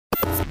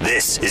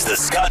This is the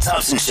Scott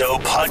Thompson Show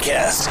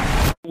podcast.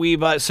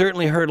 We've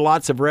certainly heard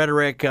lots of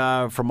rhetoric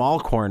from all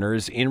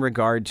corners in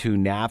regard to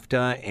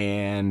NAFTA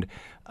and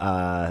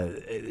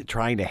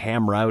trying to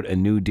hammer out a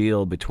new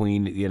deal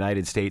between the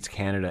United States,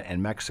 Canada,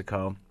 and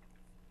Mexico.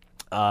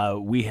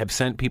 We have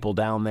sent people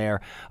down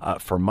there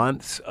for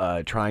months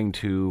trying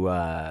to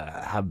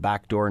have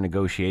backdoor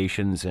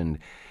negotiations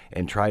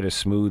and try to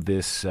smooth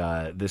this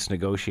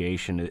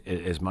negotiation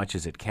as much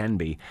as it can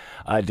be.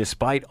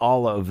 Despite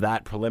all of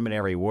that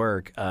preliminary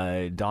work,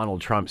 Donald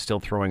Trump still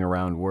throwing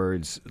around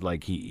words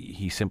like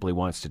he simply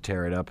wants to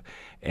tear it up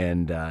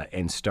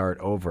and start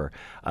over.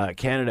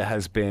 Canada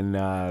has been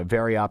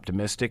very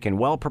optimistic and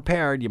well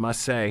prepared, you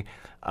must say,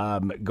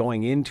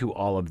 going into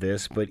all of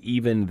this, but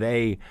even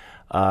they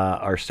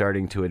are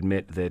starting to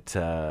admit that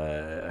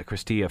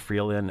Chrystia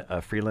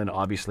Freeland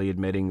obviously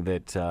admitting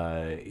that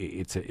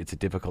it's a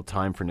difficult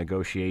time for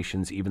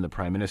negotiations. Even the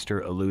Prime Minister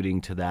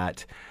alluding to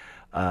that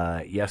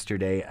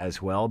yesterday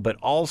as well. But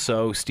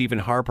also Stephen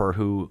Harper,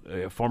 who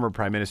former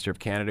Prime Minister of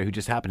Canada, who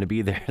just happened to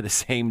be there the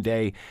same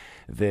day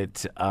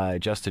that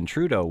Justin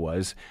Trudeau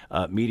was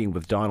meeting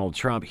with Donald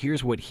Trump.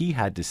 Here's what he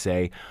had to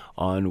say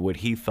on what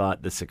he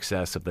thought the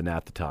success of the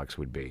NAFTA talks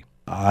would be.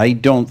 I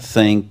don't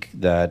think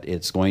that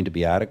it's going to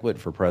be adequate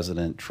for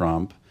President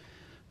Trump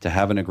to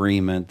have an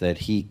agreement that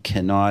he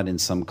cannot in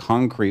some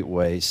concrete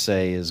way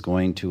say is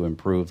going to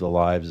improve the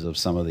lives of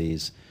some of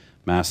these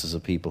masses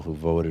of people who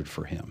voted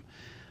for him.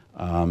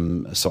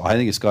 So I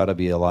think it's got to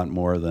be a lot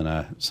more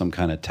than some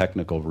kind of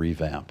technical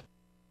revamp.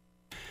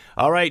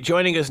 All right,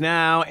 joining us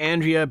now,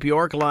 Andrea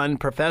Bjorklund,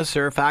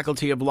 professor,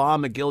 faculty of law,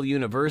 McGill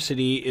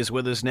University, is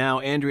with us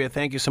now. Andrea,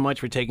 thank you so much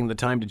for taking the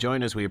time to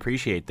join us. We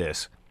appreciate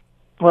this.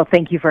 Well,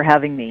 thank you for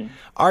having me.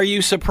 Are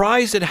you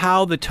surprised at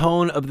how the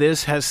tone of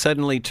this has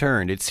suddenly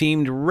turned? It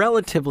seemed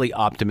relatively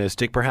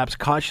optimistic, perhaps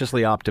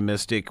cautiously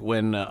optimistic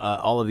when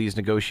all of these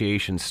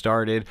negotiations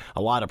started,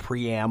 a lot of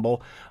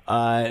preamble.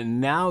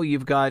 Now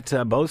you've got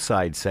both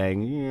sides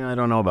saying, I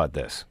don't know about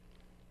this.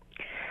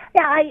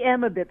 Yeah, I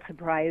am a bit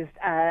surprised.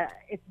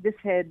 If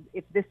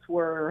this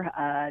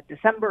were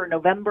December,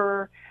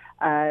 November,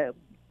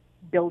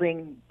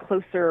 building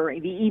closer,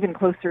 even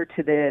closer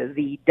to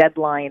the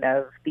deadline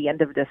of the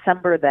end of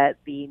December that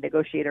the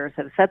negotiators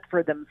have set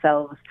for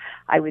themselves,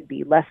 I would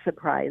be less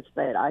surprised.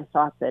 But I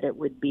thought that it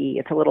would be,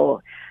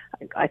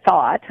 I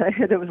thought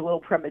it was a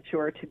little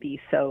premature to be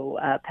so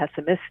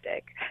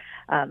pessimistic.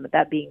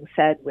 That being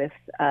said, with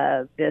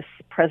this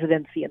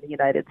presidency in the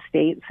United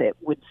States, it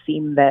would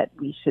seem that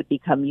we should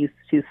become used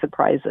to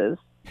surprises.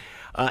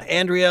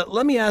 Andrea,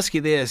 let me ask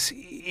you this.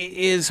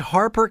 Is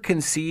Harper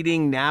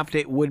conceding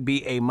NAFTA would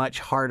be a much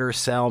harder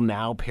sell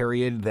now,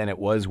 period, than it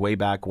was way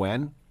back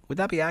when? Would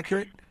that be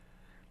accurate?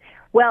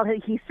 Well,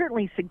 he's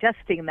certainly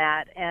suggesting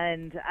that.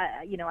 And,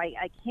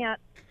 I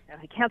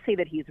can't say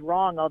that he's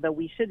wrong, although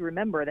we should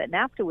remember that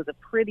NAFTA was a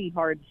pretty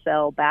hard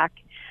sell back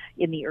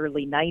in the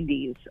early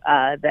 90s,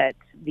 that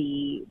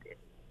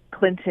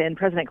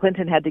President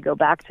Clinton had to go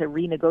back to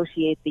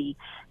renegotiate the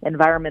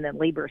environment and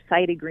labor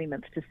side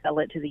agreements to sell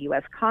it to the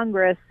U.S.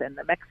 Congress and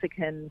the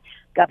Mexican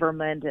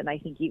government, and I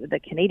think even the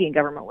Canadian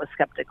government was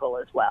skeptical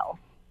as well.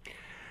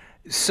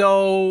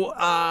 So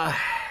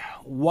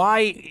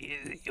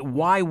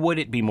why would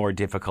it be more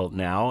difficult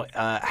now?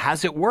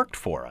 Has it worked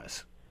for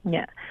us?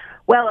 Yeah.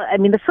 Well, I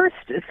mean, the first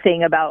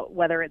thing about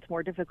whether it's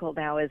more difficult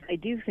now is I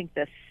do think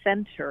the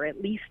center,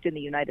 at least in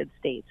the United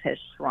States, has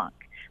shrunk.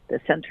 The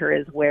center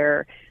is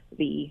where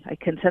the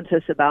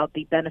consensus about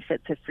the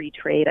benefits of free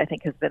trade, I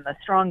think, has been the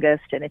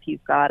strongest. And if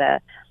you've got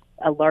a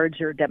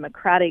larger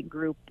Democratic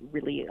group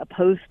really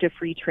opposed to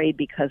free trade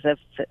because of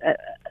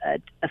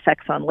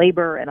effects on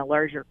labor, and a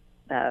larger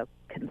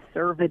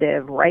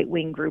conservative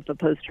right-wing group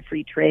opposed to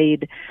free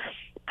trade,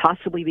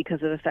 possibly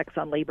because of effects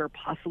on labor,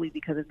 possibly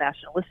because of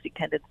nationalistic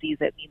tendencies,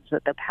 it means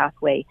that the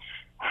pathway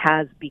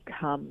has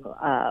become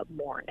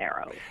more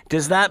narrow.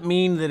 Does that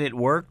mean that it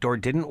worked or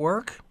didn't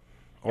work?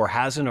 Or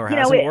hasn't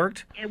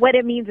worked? What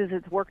it means is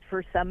it's worked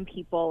for some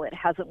people, it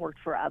hasn't worked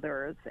for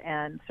others,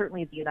 and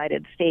certainly the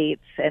United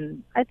States,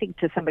 and I think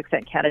to some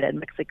extent Canada and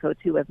Mexico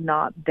too, have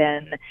not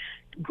been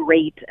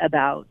great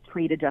about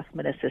trade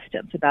adjustment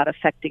assistance, about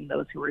affecting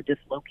those who are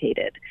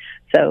dislocated.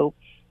 So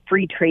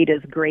free trade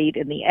is great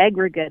in the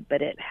aggregate,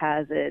 but it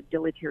has a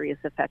deleterious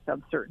effect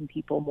on certain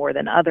people more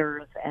than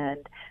others,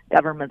 and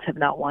governments have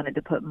not wanted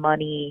to put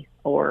money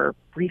or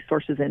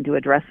resources into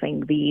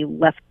addressing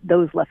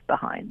those left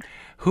behind.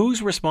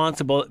 Whose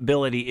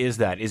responsibility is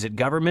that? Is it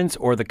governments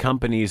or the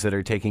companies that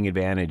are taking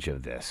advantage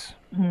of this?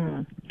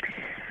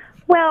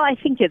 Well, I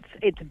think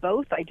it's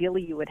both.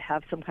 Ideally, you would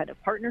have some kind of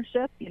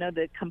partnership.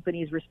 The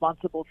company's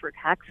responsible for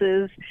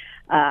taxes.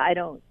 I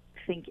don't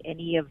think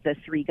any of the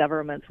three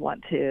governments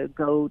want to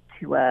go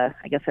to a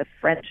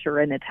French or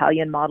an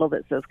Italian model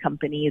that says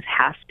companies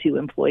have to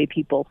employ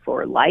people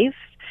for life.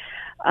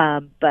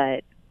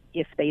 But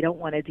if they don't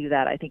want to do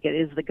that, I think it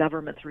is the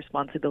government's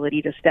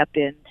responsibility to step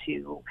in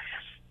to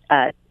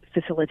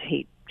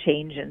facilitate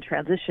change and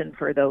transition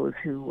for those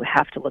who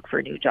have to look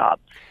for new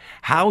jobs.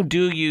 How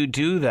do you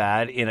do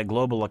that in a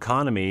global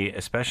economy,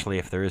 especially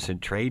if there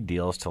isn't trade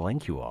deals to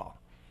link you all?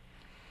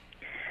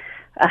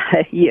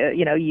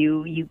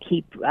 You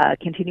keep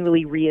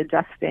continually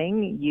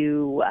readjusting.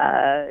 You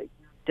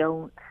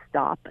don't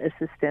stop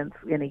assistance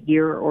in a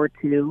year or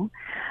two.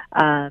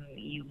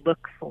 You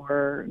look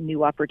for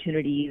new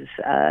opportunities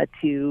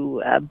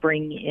to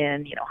bring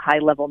in,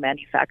 high-level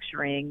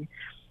manufacturing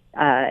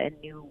and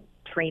new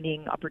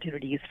training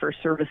opportunities for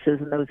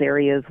services in those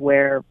areas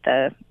where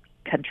the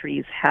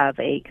countries have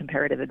a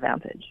comparative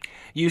advantage.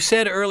 You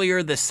said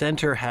earlier the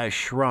center has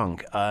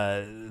shrunk.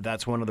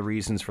 That's one of the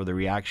reasons for the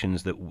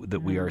reactions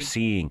that we are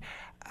seeing.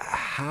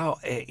 How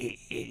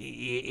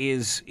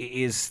is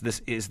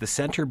the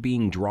center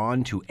being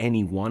drawn to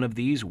any one of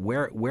these?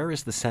 Where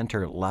is the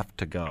center left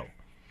to go?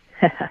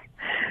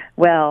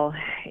 Well,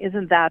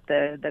 isn't that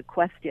the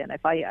question?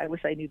 I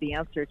wish I knew the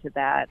answer to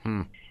that.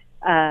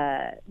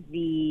 I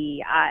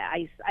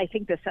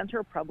think the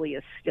center probably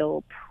is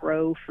still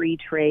pro free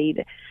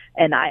trade,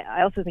 and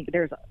I also think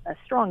there's a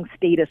strong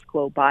status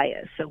quo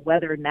bias. So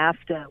whether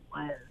NAFTA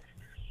was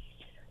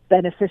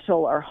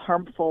beneficial or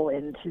harmful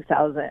in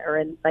 2000 or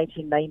in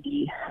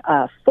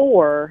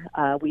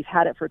 1994, we've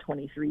had it for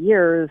 23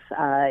 years.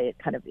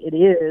 It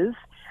is.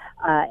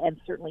 And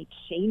certainly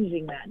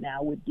changing that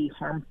now would be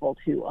harmful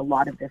to a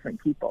lot of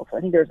different people. So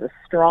I think the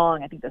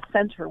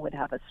center would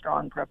have a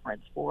strong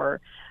preference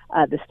for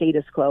the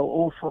status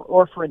quo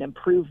or for an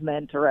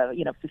improvement or a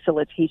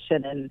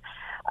facilitation and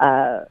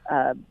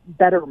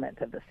betterment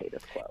of the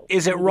status quo.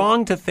 Is it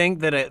wrong to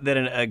think that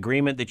an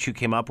agreement that you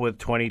came up with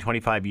 20,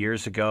 25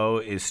 years ago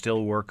is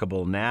still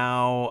workable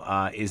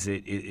now? Is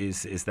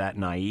that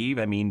naive?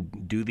 I mean,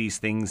 do these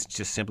things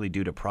just simply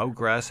due to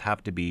progress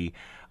have to be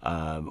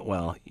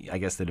I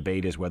guess the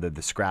debate is whether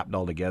they're scrapped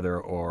altogether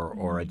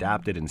or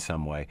adapted in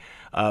some way.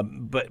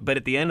 But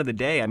at the end of the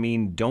day, I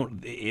mean,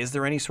 is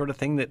there any sort of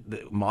thing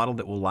the model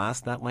that will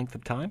last that length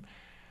of time?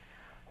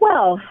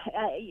 Well,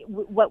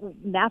 what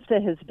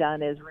NAFTA has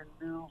done is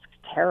removed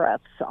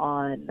tariffs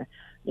on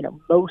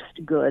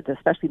most goods,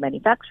 especially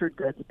manufactured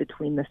goods,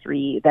 between the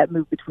three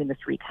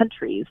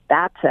countries.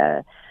 That's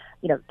a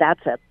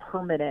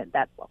permanent,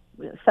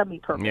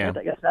 semi-permanent.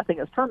 Yeah. I guess nothing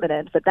is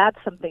permanent, but that's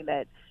something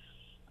that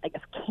I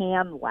guess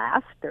can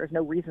last. There's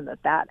no reason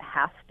that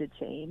has to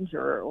change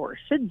or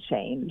should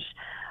change.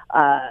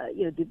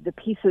 The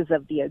pieces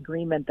of the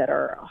agreement that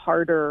are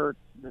harder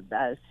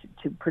to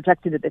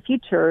project into the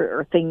future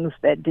are things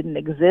that didn't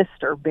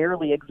exist or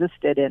barely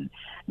existed in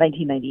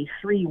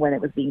 1993 when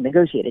it was being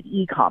negotiated.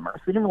 E-commerce.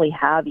 We didn't really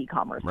have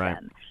e-commerce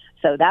then.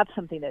 So that's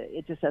something that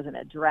it just doesn't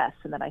address,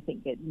 and then I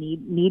think it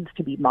needs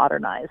to be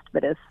modernized.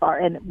 But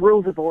and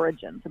rules of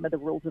origin, some of the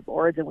rules of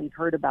origin, we've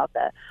heard about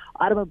the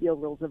automobile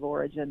rules of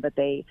origin, but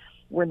they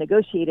were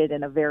negotiated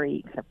in a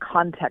very kind of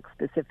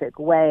context-specific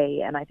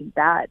way, and I think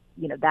that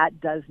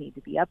that does need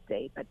to be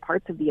updated. But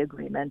parts of the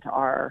agreement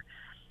are,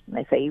 and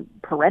I say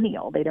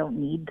perennial. They don't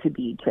need to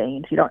be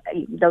changed. You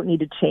don't need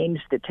to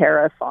change the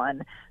tariff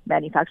on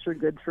manufactured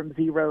goods from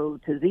 0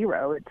 to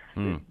 0. It's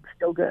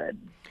still good.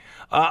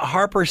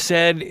 Harper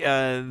said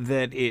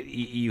that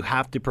you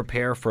have to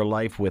prepare for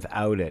life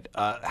without it.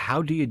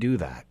 How do you do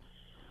that?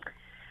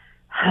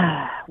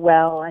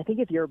 Well, I think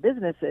if you're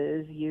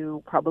businesses,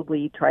 you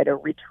probably try to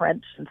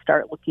retrench and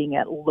start looking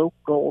at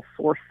local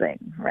sourcing,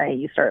 right?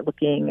 You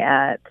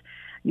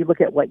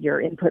look at what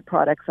your input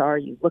products are,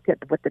 you look at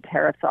what the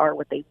tariffs are,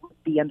 what they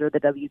would be under the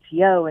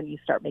WTO, and you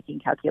start making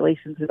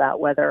calculations about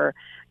whether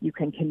you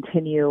can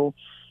continue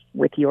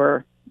with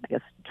your, I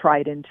guess,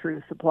 tried and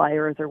true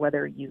suppliers or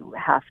whether you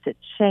have to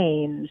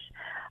change.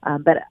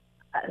 But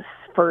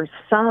for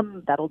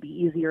some, that'll be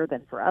easier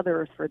than for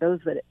others. For those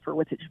for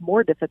which it's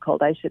more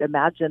difficult, I should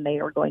imagine they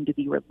are going to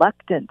be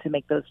reluctant to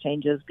make those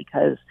changes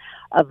because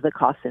of the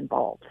costs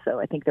involved. So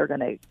I think they're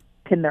going to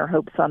pin their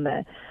hopes on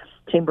the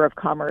Chamber of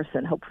Commerce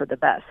and hope for the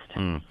best.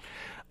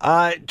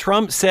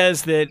 Trump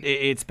says that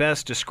it's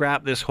best to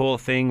scrap this whole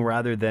thing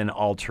rather than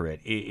alter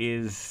it.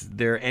 Is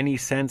there any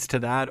sense to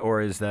that,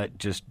 or is that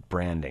just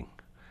branding?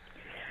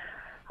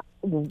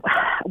 Well,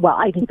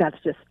 I think that's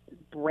just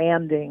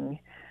branding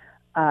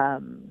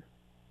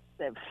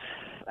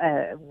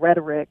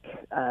rhetoric.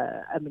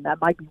 I mean, that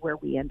might be where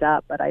we end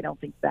up, but I don't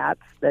think that's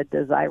the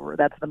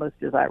most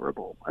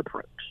desirable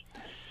approach.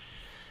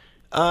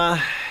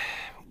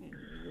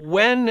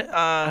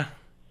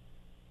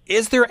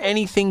 Is there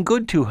anything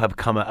good to have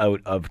come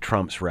out of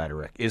Trump's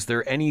rhetoric? Is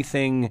there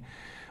anything,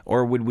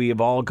 or would we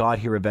have all got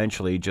here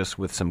eventually just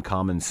with some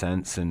common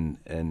sense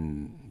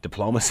and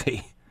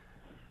diplomacy?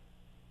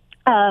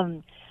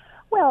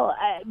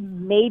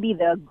 Maybe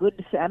the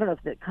good, I don't know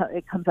if it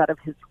comes out of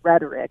his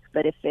rhetoric,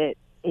 but if it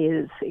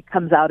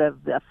comes out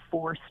of the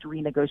forced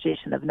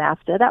renegotiation of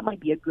NAFTA, that might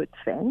be a good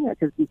thing,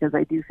 because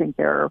I do think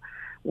there are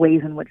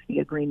ways in which the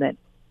agreement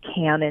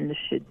can and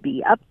should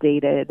be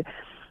updated.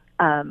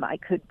 I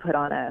could put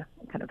on a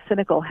kind of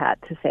cynical hat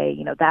to say,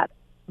 that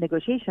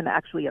negotiation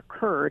actually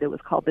occurred. It was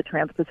called the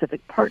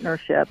Trans-Pacific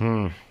Partnership,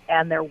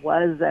 and there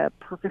was an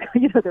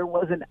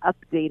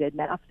updated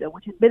NAFTA,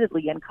 which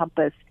admittedly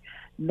encompassed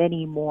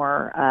many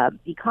more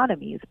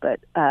economies, but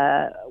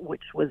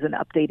which was an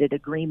updated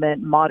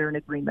agreement, modern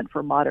agreement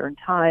for modern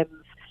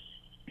times.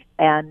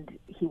 And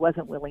he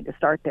wasn't willing to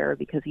start there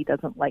because he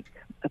doesn't like,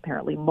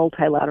 apparently,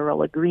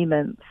 multilateral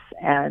agreements.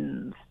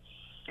 And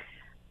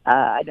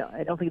I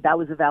don't think that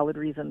was a valid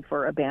reason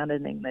for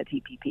abandoning the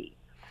TPP.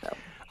 So.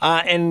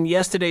 And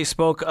yesterday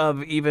spoke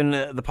of even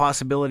the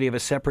possibility of a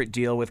separate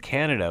deal with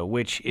Canada,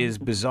 which is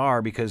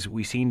bizarre because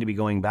we seem to be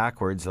going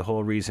backwards. The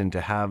whole reason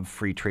to have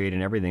free trade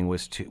and everything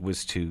was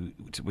to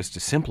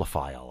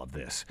simplify all of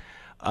this.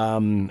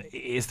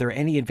 Is there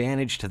any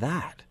advantage to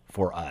that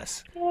for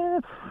us?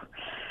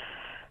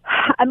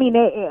 I mean,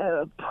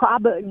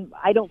 probably.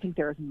 I don't think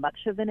there's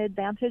much of an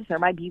advantage. It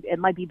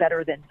might be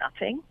better than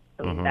nothing.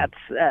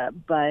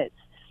 But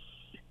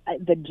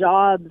the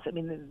jobs. I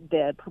mean,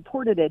 the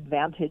purported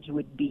advantage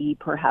would be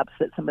perhaps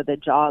that some of the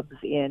jobs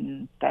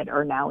that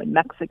are now in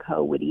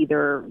Mexico would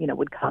either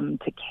would come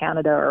to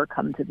Canada or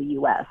come to the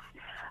U.S.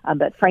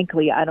 But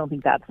frankly, I don't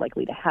think that's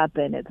likely to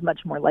happen. It's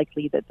much more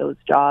likely that those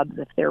jobs,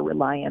 if they're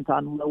reliant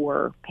on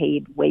lower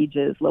paid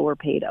wages, lower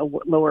paid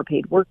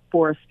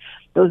workforce,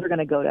 those are going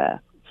to go to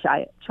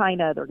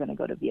China, they're going to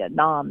go to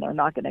Vietnam, they're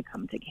not going to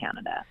come to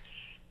Canada.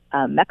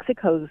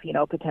 Mexico's,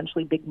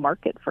 potentially big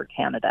market for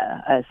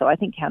Canada. So I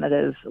think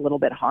Canada is a little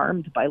bit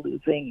harmed by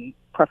losing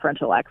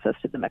preferential access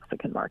to the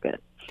Mexican market.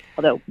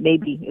 Although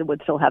maybe it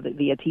would still have it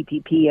via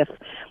TPP if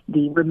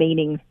the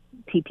remaining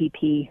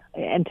TPP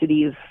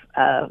entities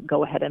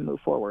go ahead and move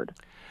forward.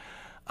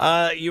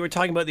 You were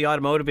talking about the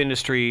automotive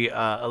industry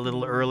a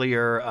little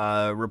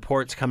earlier.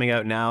 Reports coming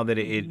out now that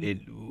it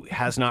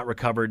has not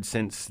recovered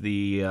since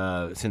the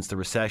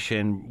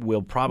recession.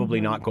 Will probably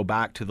not go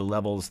back to the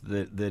levels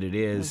that it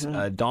is.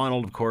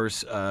 Donald, of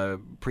course,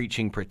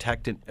 preaching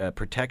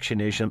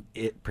protectionism.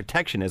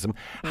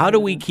 How do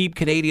we keep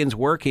Canadians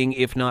working,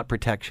 if not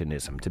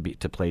protectionism?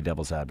 To play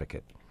devil's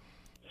advocate.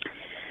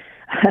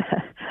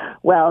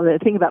 Well, the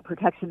thing about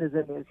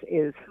protectionism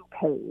is who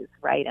pays,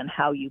 right, and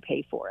how you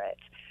pay for it.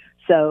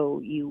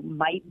 So you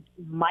might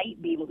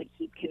be able to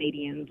keep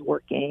Canadians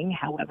working.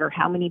 However,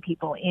 how many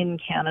people in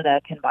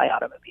Canada can buy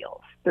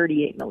automobiles?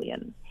 38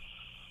 million.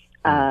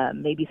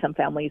 Maybe some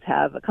families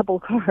have a couple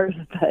cars,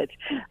 but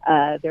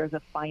there's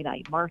a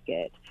finite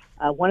market.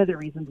 One of the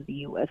reasons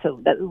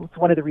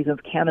one of the reasons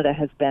Canada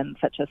has been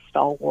such a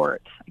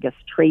stalwart,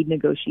 trade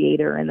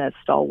negotiator and a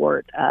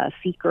stalwart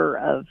seeker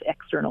of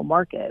external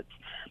markets.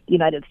 The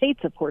United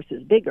States, of course,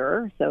 is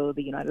bigger, so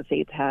the United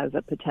States has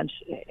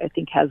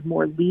has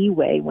more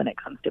leeway when it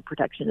comes to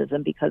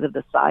protectionism because of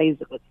the size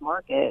of its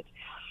market.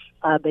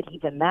 But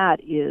even that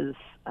is,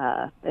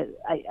 I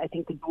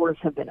think the doors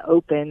have been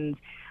opened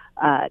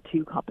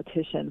to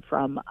competition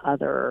from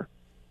other,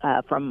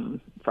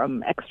 from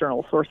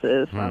external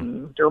sources,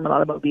 from German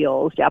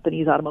automobiles,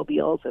 Japanese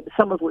automobiles, and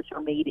some of which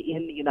are made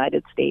in the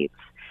United States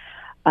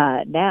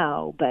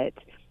now, but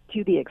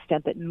to the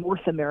extent that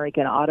North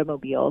American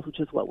automobiles, which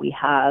is what we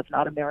have,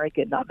 not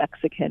American, not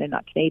Mexican, and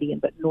not Canadian,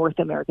 but North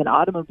American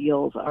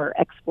automobiles are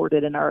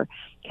exported and are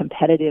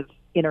competitive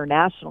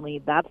internationally,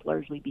 that's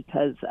largely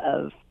because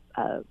of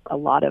a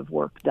lot of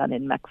work done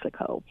in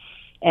Mexico.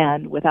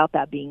 And without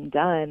that being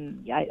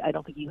done, I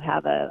don't think you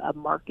have a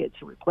market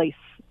to replace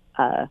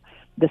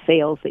the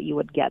sales that you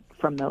would get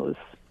from those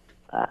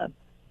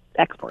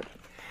exports.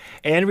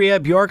 Andrea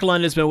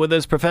Bjorklund has been with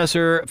us,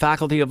 Professor,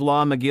 Faculty of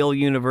Law, McGill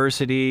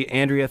University.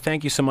 Andrea,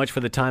 thank you so much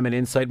for the time and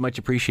insight. Much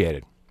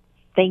appreciated.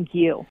 Thank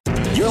you.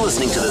 You're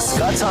listening to The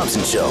Scott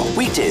Thompson Show,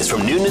 weekdays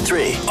from noon to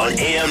 3 on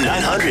AM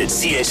 900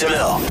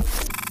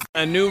 CHML.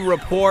 A new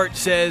report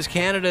says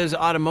Canada's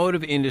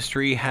automotive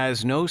industry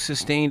has no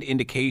sustained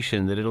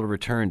indication that it'll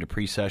return to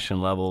pre-recession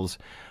levels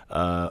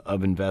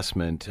of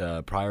investment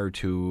prior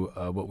to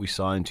what we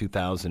saw in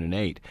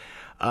 2008.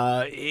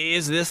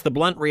 Is this the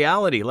blunt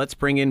reality? Let's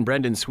bring in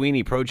Brendan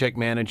Sweeney, Project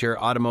Manager,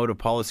 Automotive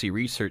Policy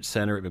Research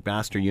Center at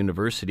McMaster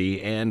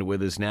University, and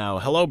with us now.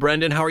 Hello,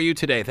 Brendan. How are you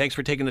today? Thanks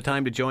for taking the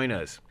time to join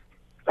us.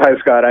 Hi,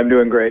 Scott. I'm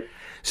doing great.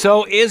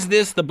 So is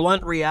this the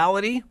blunt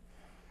reality?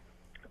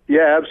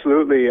 Yeah,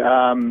 absolutely.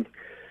 In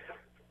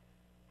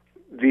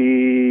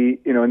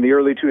the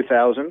early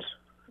 2000s,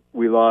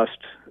 we lost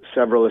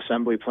several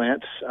assembly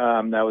plants.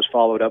 That was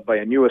followed up by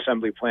a new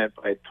assembly plant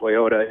by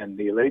Toyota in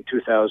the late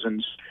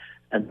 2000s,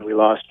 and we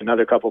lost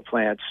another couple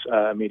plants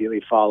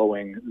immediately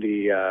following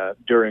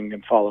during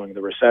and following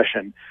the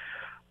recession.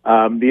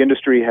 The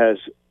industry has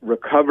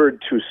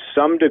recovered to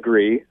some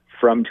degree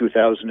from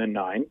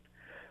 2009.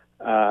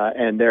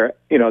 And there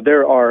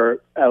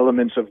are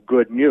elements of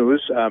good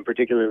news,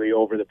 particularly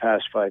over the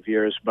past 5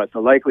 years, but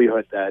the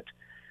likelihood that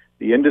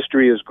the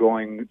industry is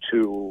going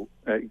to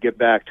get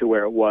back to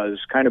where it was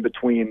kind of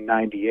between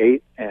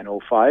 98 and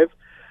 05,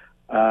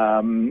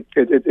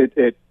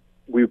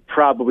 we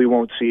probably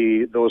won't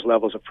see those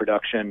levels of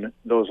production,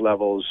 those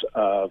levels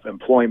of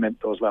employment,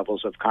 those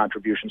levels of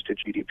contributions to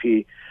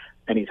GDP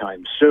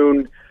anytime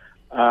soon.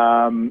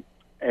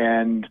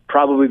 And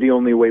probably the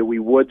only way we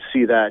would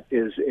see that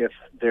is if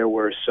there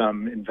were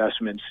some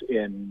investments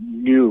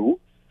in new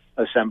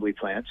assembly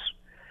plants,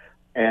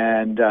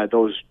 and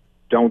those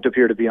don't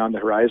appear to be on the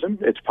horizon.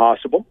 It's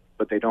possible,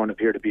 but they don't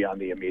appear to be on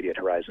the immediate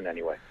horizon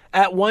anyway.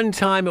 At one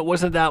time, it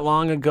wasn't that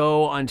long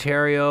ago,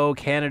 Ontario,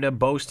 Canada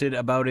boasted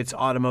about its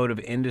automotive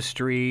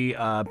industry,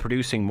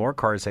 producing more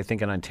cars, I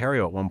think, in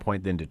Ontario at one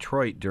point than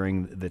Detroit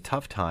during the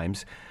tough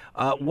times.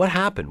 What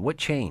happened? What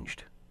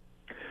changed?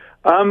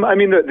 I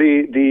mean,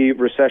 the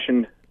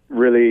recession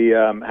really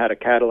had a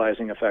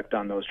catalyzing effect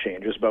on those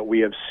changes, but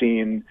we have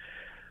seen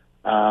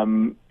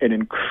an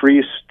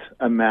increased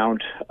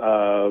amount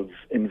of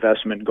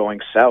investment going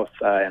south,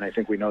 and I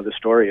think we know the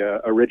story.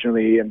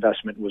 Originally,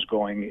 investment was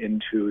going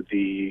into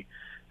the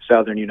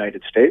southern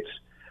United States,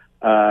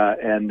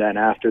 and then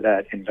after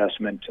that,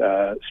 investment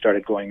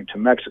started going into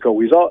Mexico.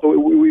 We've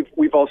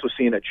also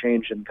seen a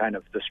change in kind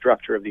of the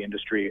structure of the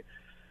industry,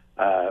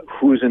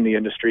 who's in the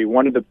industry.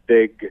 One of the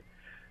big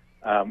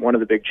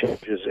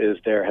changes is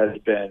there has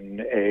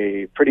been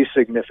a pretty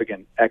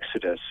significant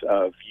exodus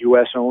of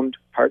U.S.-owned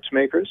parts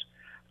makers,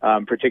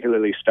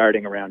 particularly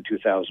starting around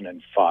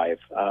 2005.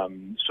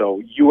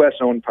 So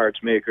U.S.-owned parts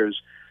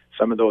makers,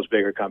 some of those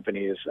bigger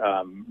companies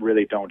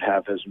really don't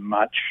have as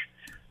much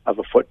of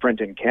a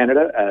footprint in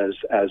Canada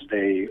as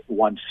they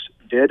once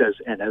did,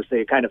 and as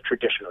they kind of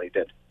traditionally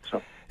did.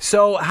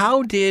 So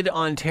how did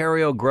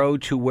Ontario grow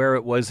to where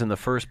it was in the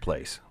first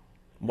place?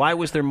 Why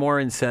was there more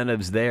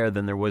incentives there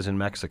than there was in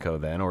Mexico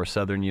then, or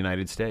southern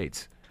United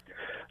States?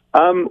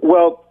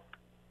 Well,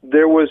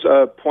 there was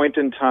a point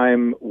in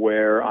time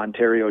where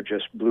Ontario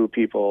just blew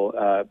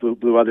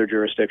other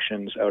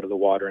jurisdictions out of the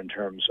water in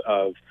terms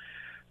of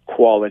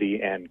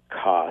quality and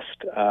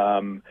cost.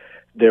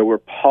 There were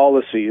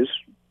policies,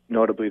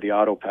 notably the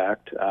Auto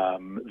Pact,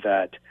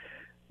 that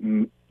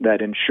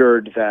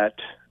ensured that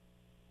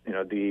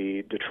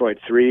the Detroit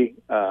Three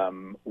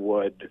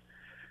would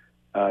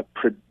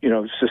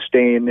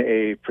sustain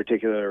a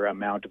particular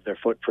amount of their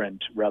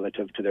footprint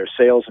relative to their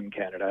sales in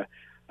Canada,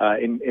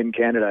 in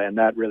Canada, and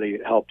that really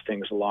helped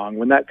things along.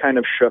 When that kind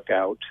of shook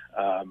out,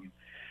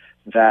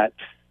 that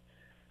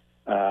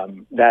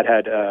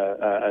had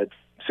a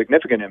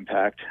significant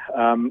impact.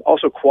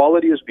 Also,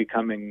 quality is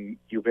becoming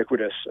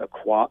ubiquitous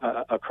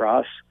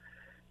across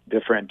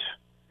different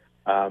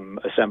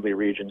assembly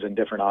regions and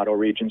different auto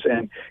regions,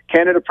 and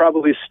Canada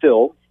probably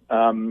still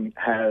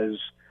has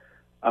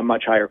a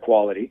much higher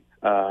quality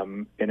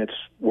in its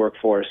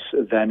workforce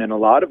than in a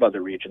lot of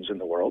other regions in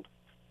the world,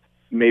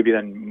 maybe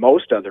than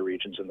most other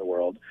regions in the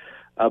world.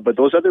 But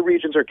those other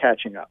regions are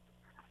catching up.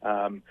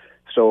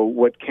 So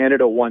what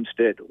Canada once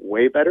did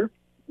way better,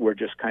 we're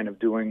just kind of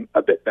doing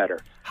a bit better.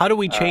 How do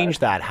we change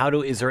that?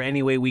 Is there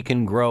any way we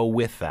can grow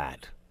with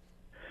that?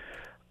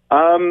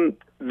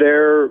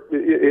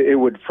 It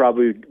would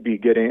probably be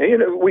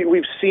getting,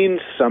 we've seen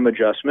some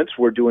adjustments.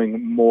 We're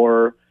doing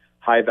more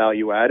high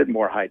value added,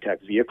 more high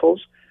tech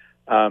vehicles.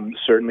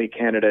 Certainly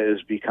Canada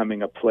is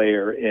becoming a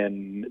player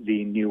in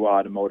the new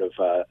automotive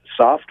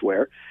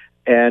software,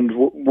 and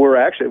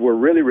we're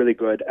really, really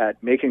good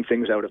at making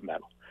things out of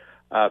metal,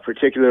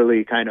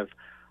 particularly kind of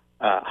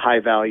high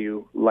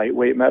value,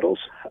 lightweight metals.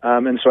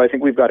 And so I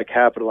think we've got to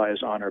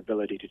capitalize on our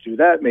ability to do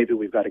that. Maybe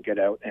we've got to get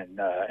out and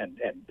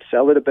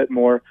sell it a bit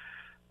more.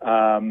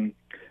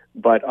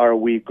 But are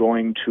we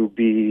going to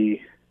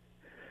be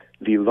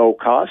the low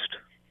cost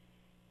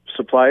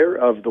supplier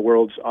of the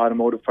world's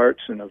automotive parts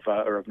and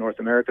of North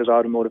America's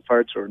automotive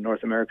parts or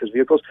North America's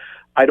vehicles?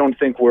 I don't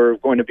think we're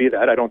going to be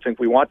that. I don't think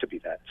we want to be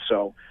that.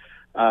 So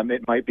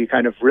it might be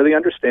kind of really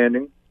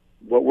understanding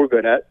what we're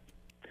good at,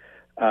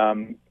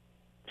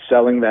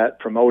 selling that,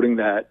 promoting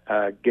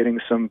that, getting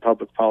some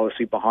public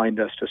policy behind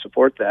us to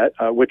support that,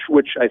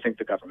 which I think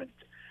the government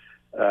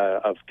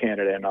of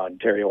Canada and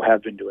Ontario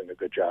have been doing a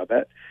good job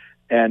at,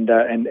 and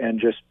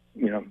just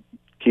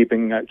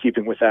keeping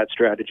with that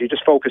strategy,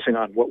 just focusing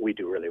on what we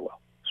do really well.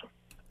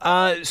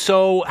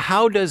 So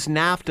how does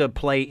NAFTA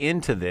play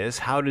into this?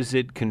 How does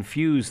it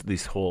confuse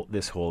this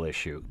whole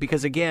issue?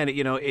 Because again,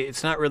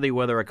 it's not really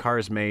whether a car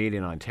is made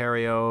in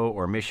Ontario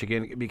or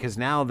Michigan, because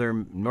now they're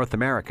North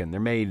American.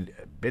 They're made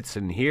bits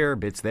in here,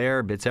 bits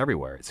there, bits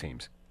everywhere, it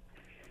seems.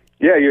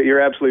 Yeah,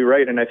 you're absolutely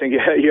right. And I think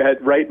you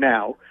had right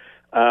now,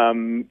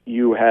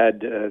 you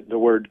had the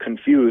word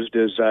confused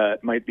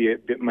might be a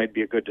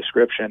good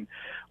description.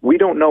 We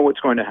don't know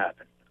what's going to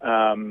happen.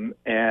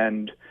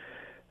 And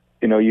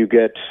you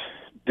get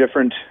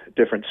different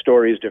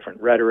stories,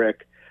 different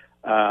rhetoric.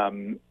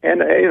 And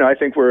I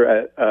think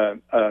we're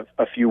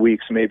a few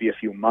weeks, maybe a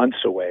few months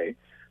away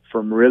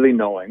from really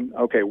knowing,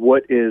 okay,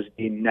 what is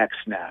the next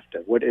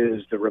NAFTA? What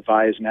is the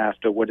revised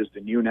NAFTA? What is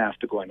the new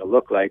NAFTA going to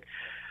look like?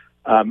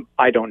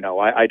 I don't know.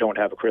 I don't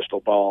have a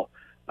crystal ball.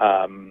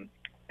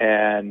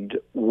 And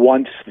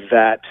once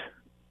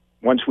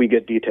we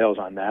get details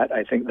on that,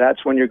 I think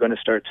that's when you're going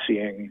to start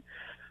seeing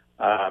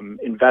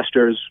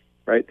investors,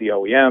 right, the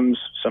OEMs,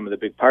 some of the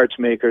big parts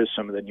makers,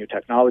 some of the new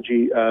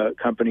technology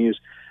companies,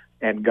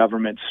 and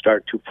governments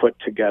start to put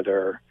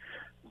together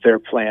their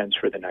plans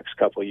for the next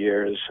couple of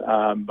years.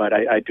 But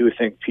I do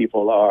think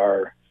people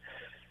are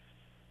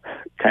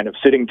kind of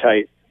sitting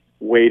tight,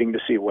 waiting to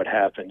see what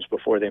happens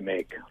before they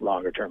make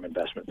longer-term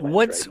investment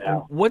plans right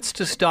now. What's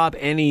to stop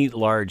any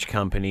large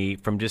company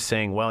from just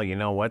saying, well, you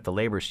know what, the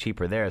labor's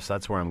cheaper there, so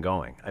that's where I'm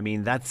going? I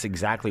mean, that's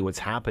exactly what's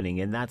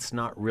happening, and that's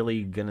not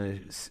really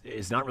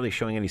is not really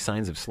showing any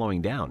signs of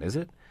slowing down, is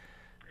it?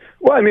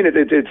 Well, I mean,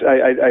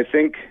 I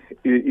think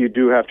you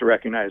do have to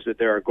recognize that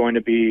there are going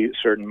to be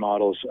certain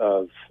models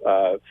of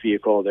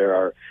vehicle. There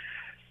are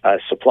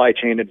supply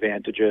chain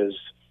advantages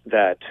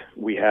that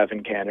we have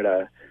in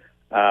Canada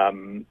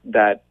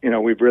that, you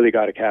know, we've really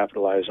got to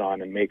capitalize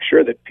on and make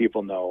sure that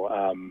people know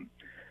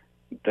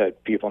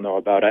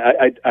about.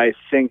 I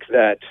think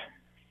that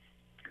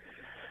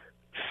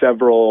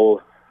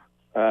several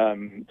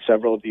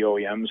of the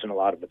OEMs and a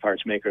lot of the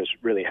parts makers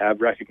really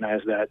have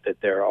recognized that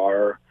there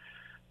are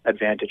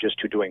advantages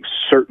to doing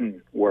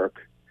certain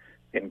work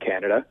in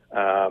Canada.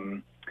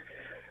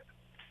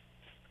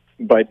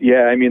 But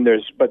yeah, I mean,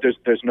 there's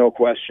no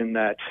question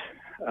that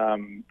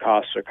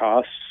costs are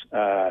costs.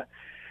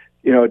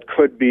 You know, it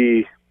could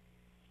be,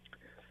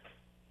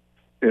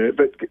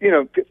 but you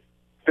know,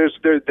 there's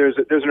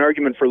an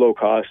argument for low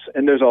costs,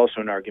 and there's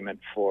also an argument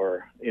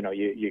for, you know,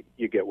 you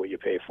get what you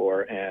pay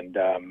for, and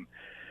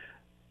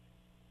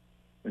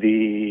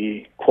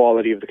the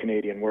quality of the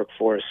Canadian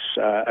workforce.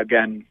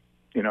 Again,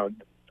 you know,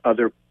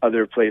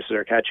 other places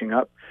are catching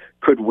up.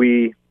 Could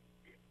we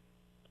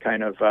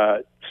kind of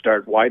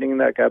start widening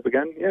that gap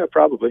again? Yeah,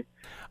 probably.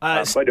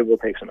 But it will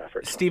take some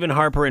effort. Stephen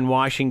Harper in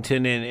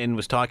Washington and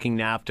was talking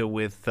NAFTA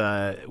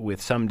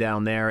with some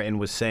down there and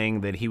was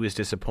saying that he was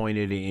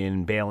disappointed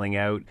in bailing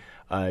out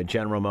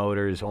General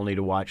Motors only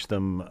to watch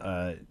them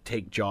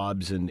take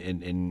jobs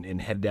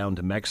and head down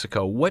to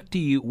Mexico.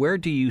 Where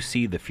do you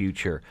see the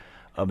future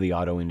of the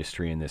auto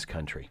industry in this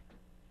country?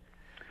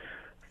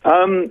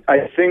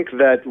 I think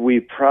that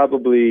we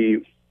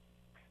probably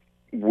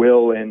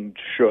will and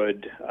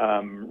should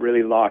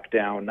really lock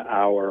down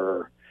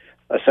our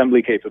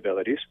assembly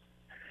capabilities,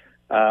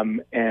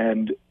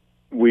 and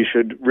we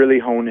should really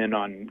hone in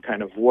on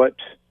kind of what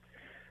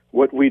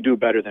we do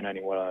better than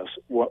anyone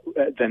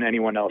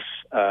else,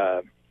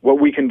 what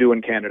we can do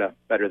in Canada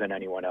better than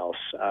anyone else,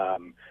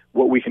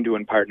 what we can do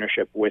in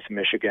partnership with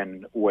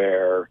Michigan,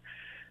 where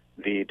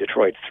the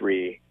Detroit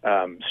Three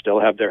still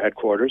have their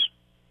headquarters,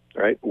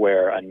 right,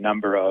 where a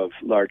number of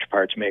large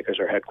parts makers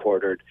are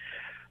headquartered,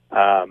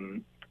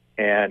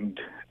 and,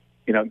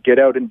 you know, get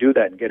out and do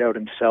that and get out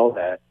and sell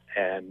that.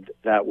 And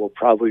that will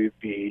probably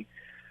be,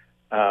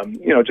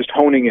 you know, just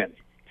honing in,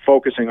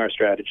 focusing our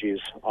strategies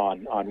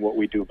on what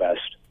we do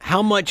best.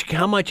 How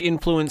much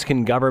influence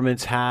can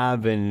governments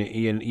have? And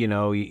you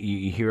know,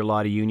 you hear a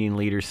lot of union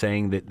leaders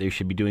saying that they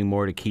should be doing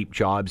more to keep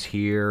jobs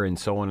here, and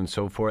so on and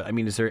so forth. I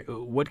mean,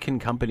 what can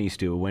companies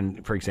do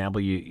when, for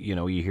example,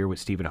 you hear what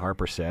Stephen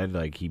Harper said,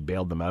 like he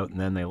bailed them out and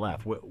then they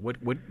left.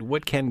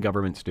 What can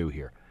governments do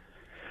here?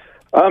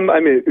 I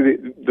mean,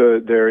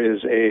 there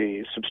is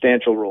a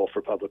substantial role for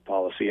public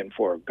policy and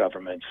for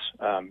governments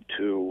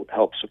to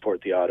help support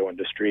the auto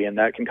industry, and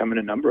that can come in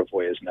a number of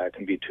ways. And that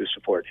can be to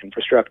support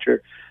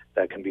infrastructure,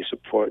 that can be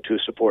to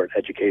support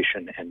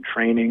education and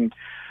training,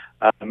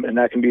 and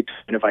that can be to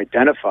kind of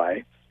identify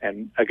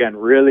and, again,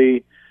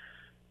 really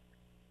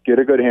get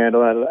a good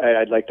handle.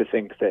 I'd like to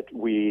think that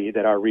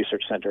our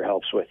research center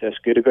helps with this.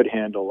 Get a good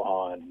handle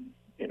on,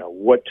 you know,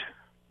 what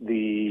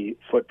the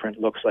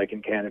footprint looks like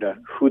in Canada,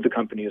 who the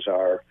companies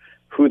are,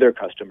 who their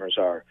customers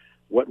are,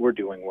 what we're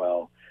doing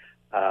well,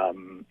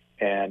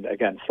 and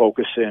again,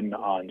 focus in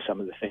on some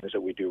of the things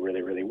that we do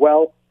really, really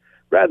well,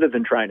 rather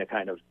than trying to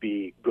kind of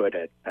be good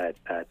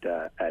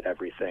at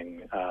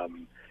everything.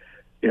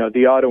 You know,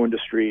 the auto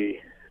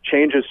industry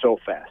changes so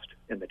fast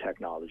in the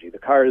technology. The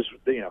cars,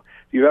 you know,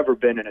 if you've ever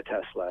been in a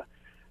Tesla,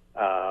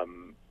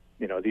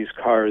 you know, these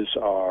cars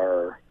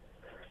are,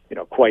 you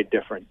know, quite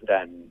different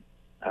than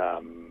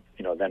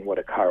what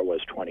a car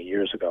was 20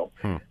 years ago.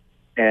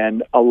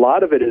 And a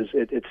lot of it is,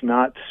 it's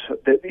not,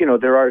 you know,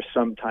 there are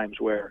some times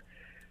where,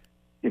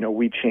 you know,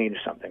 we change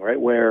something, right?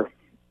 Where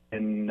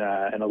an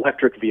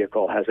electric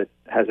vehicle has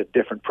a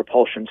different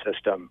propulsion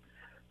system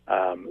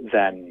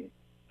than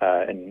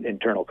an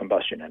internal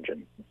combustion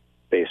engine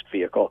based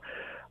vehicle.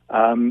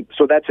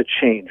 So that's a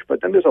change.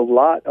 But then there's a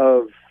lot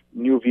of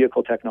new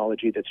vehicle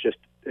technology that's just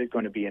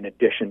going to be in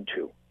addition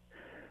to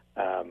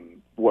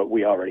what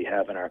we already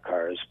have in our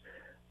cars.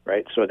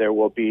 Right, so there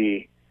will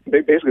be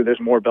basically there's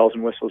more bells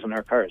and whistles in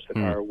our cars. The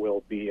car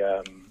will be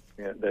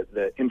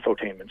the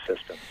infotainment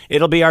system.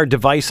 It'll be our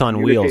device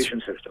on wheels.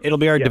 System. It'll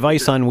be our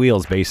device on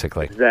wheels,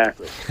 basically.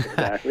 Exactly.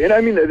 And I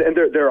mean, and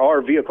there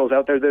are vehicles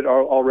out there that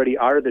already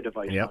are the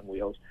device on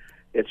wheels.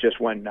 It's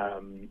just when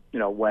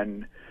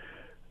when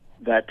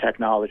that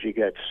technology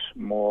gets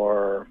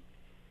more,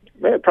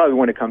 probably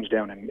when it comes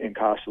down in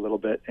cost a little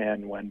bit,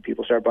 and when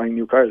people start buying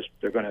new cars,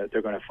 they're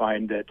gonna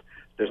find that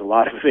there's a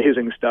lot of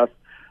amazing stuff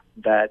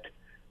that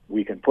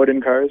we can put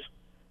in cars,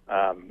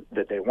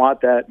 that they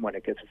want that when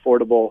it gets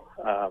affordable.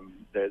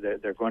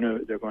 They're going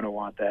to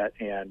want that,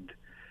 and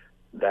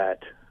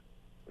that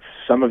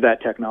some of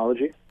that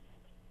technology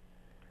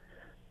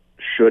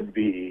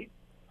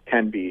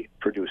can be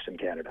produced in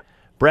Canada.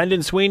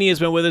 Brendan Sweeney has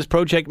been with us,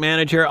 Project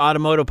Manager,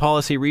 Automotive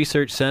Policy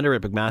Research Center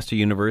at McMaster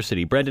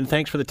University. Brendan,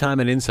 thanks for the time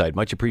and insight.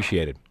 Much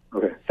appreciated.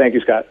 Okay. Thank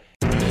you, Scott.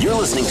 You're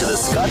listening to The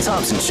Scott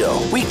Thompson Show,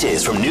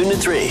 weekdays from noon to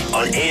 3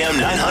 on AM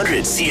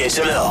 900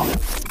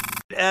 CHML.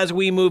 As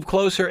we move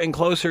closer and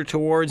closer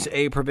towards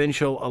a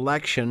provincial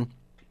election,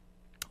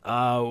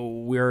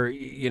 we're,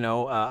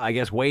 I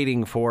guess,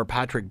 waiting for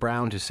Patrick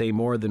Brown to say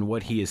more than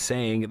what he is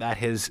saying. That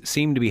has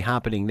seemed to be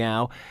happening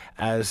now,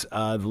 as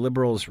the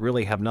Liberals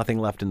really have nothing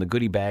left in the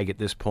goodie bag at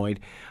this point,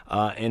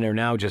 and are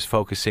now just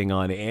focusing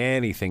on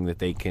anything that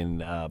they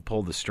can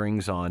pull the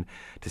strings on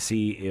to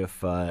see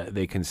if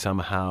they can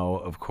somehow,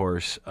 of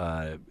course,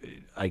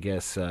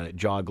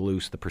 jog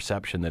loose the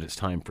perception that it's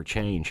time for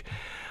change.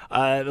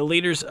 The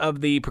leaders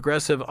of the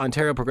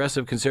Ontario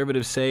Progressive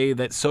Conservatives say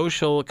that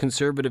social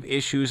conservative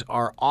issues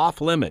are off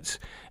limits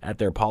at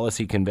their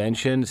policy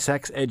convention.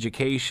 Sex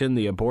education,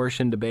 the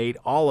abortion debate,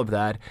 all of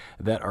that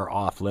are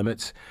off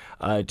limits.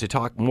 To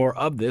talk more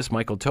of this,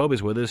 Michael Taube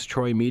is with us,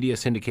 Troy Media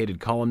syndicated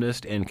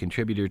columnist and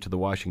contributor to the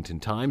Washington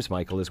Times.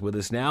 Michael is with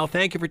us now.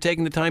 Thank you for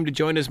taking the time to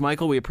join us,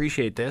 Michael. We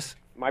appreciate this.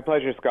 My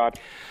pleasure, Scott.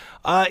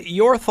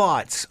 Your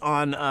thoughts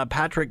on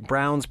Patrick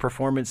Brown's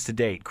performance to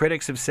date?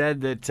 Critics have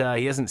said that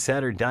he hasn't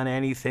said or done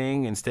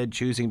anything, instead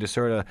choosing to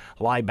sort of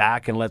lie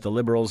back and let the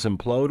Liberals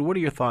implode. What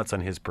are your thoughts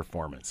on his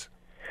performance?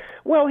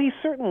 Well, he's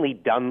certainly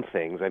done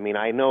things. I mean,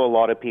 I know a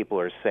lot of people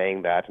are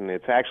saying that, and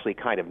it's actually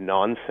kind of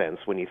nonsense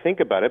when you think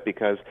about it,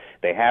 because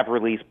they have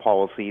released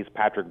policies.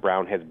 Patrick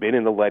Brown has been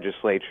in the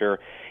legislature.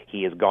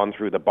 He has gone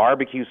through the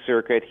barbecue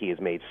circuit. He has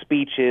made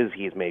speeches.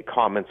 He has made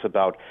comments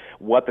about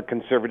what the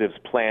Conservatives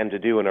plan to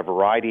do in a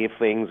variety of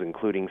things,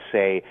 including,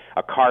 say,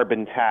 a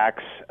carbon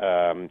tax,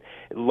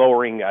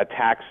 lowering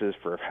taxes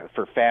for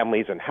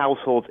families and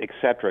households, et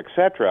cetera, et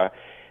cetera.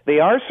 They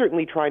are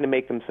certainly trying to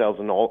make themselves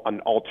an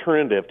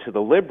alternative to the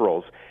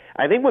Liberals.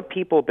 I think what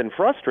people have been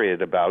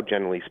frustrated about,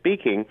 generally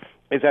speaking,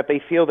 is that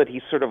they feel that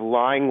he's sort of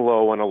lying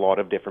low on a lot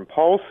of different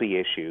policy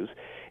issues,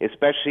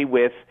 especially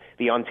with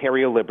the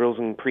Ontario Liberals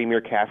and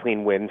Premier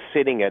Kathleen Wynne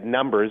sitting at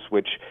numbers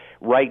which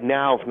right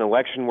now, if an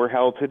election were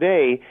held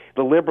today,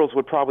 the Liberals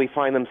would probably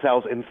find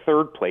themselves in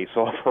third place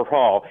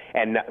overall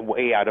and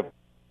way out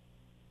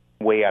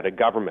of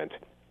government.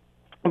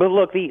 But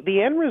look,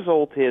 the end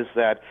result is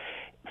that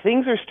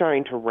things are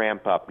starting to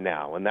ramp up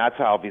now, and that's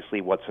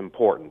obviously what's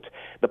important.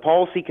 The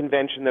policy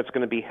convention that's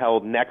going to be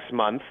held next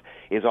month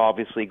is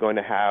obviously going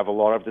to have a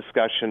lot of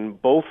discussion,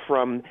 both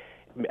from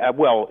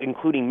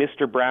including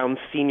Mr. Brown's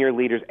senior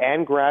leaders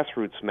and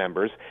grassroots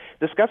members,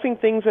 discussing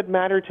things that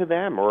matter to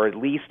them, or at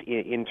least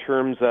in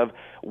terms of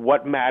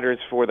what matters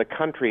for the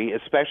country,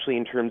 especially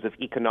in terms of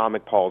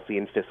economic policy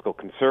and fiscal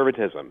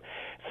conservatism.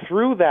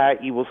 Through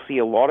that, you will see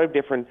a lot of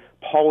different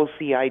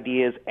policy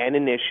ideas and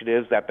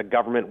initiatives that the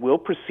government will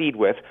proceed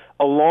with,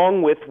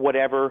 along with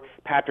whatever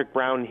Patrick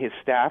Brown and his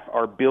staff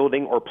are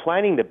building or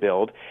planning to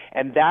build,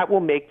 and that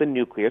will make the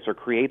nucleus, or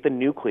create the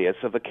nucleus,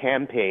 of a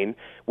campaign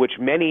which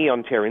many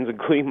Ontarians,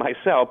 including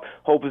myself,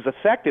 hope is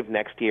effective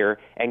next year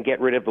and get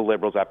rid of the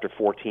Liberals after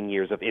 14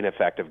 years of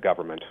ineffective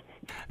government.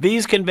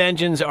 These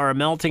conventions are a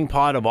melting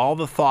pot of all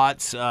the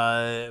thoughts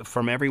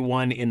from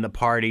everyone in the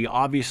party.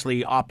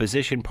 Obviously,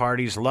 opposition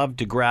parties love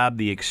to grab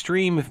the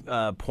extreme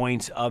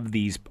points of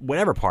these,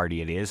 whatever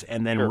party it is,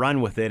 and then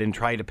run with it and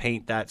try to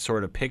paint that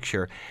sort of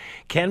picture.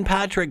 Can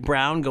Patrick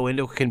Brown go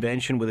into a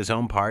convention with his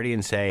own party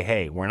and say,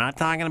 hey, we're not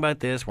talking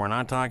about this, we're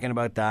not talking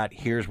about that,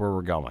 here's where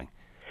we're going?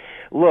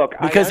 Look,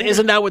 because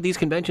isn't that what these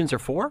conventions are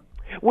for?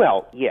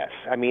 Well, yes.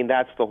 I mean,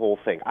 that's the whole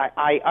thing.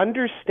 I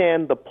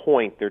understand the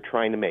point they're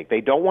trying to make.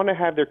 They don't want to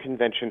have their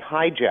convention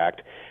hijacked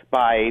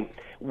by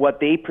what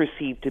they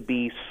perceive to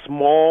be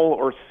small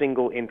or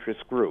single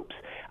interest groups.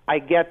 I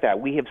get that.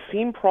 We have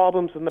seen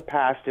problems in the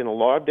past in a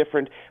lot of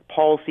different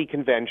policy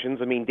conventions.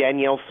 I mean,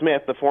 Danielle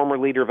Smith, the former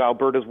leader of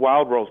Alberta's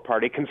Wild Rose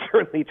Party, can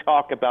certainly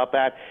talk about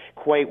that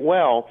quite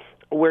well,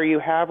 where you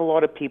have a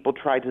lot of people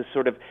try to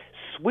sort of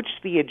switch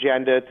the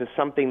agenda to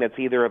something that's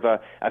either of a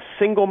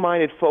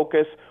single-minded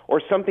focus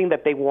or something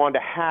that they want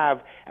to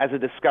have as a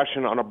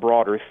discussion on a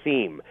broader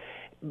theme.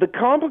 The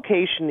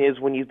complication is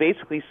when you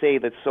basically say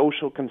that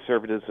social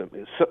conservatism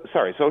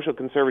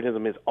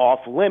is off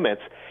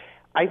limits.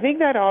 I think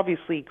that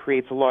obviously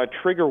creates a lot of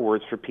trigger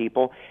words for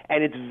people,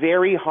 and it's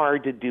very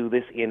hard to do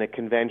this in a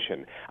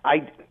convention.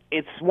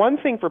 It's one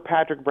thing for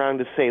Patrick Brown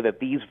to say that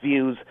these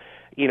views,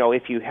 you know,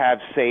 if you have,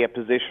 say, a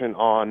position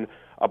on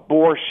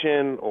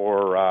abortion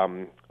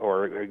or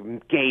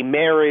gay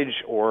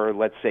marriage or,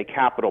 let's say,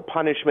 capital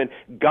punishment,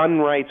 gun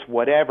rights,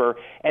 whatever,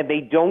 and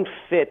they don't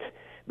fit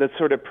the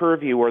sort of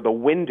purview or the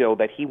window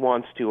that he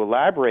wants to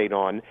elaborate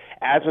on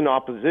as an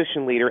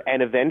opposition leader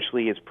and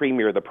eventually as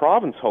premier of the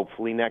province,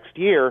 hopefully next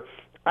year.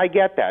 I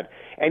get that.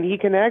 And he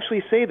can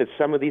actually say that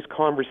some of these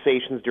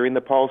conversations during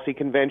the policy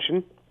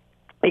convention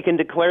It can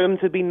declare them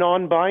to be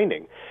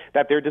non-binding,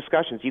 that they're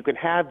discussions. You can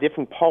have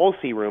different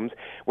policy rooms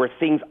where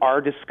things are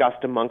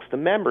discussed amongst the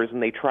members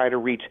and they try to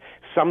reach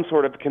some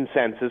sort of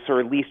consensus or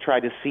at least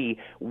try to see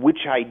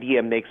which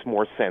idea makes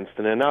more sense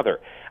than another.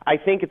 I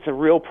think it's a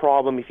real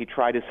problem if you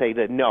try to say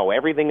that, no,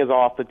 everything is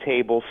off the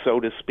table, so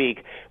to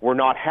speak, we're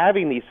not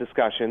having these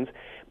discussions,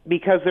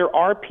 because there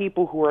are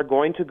people who are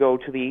going to go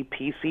to the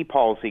PC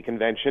Policy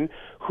Convention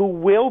who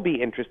will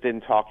be interested in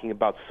talking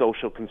about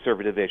social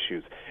conservative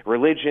issues,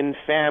 religion,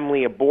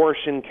 family,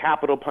 abortion,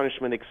 capital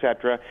punishment,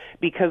 etc.,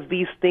 because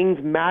these things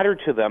matter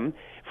to them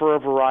for a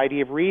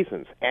variety of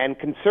reasons. And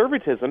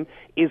conservatism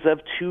is of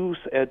two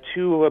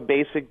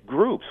basic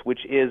groups,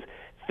 which is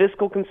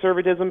fiscal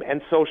conservatism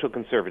and social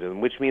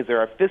conservatism, which means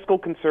there are fiscal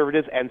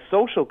conservatives and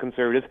social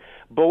conservatives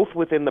both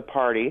within the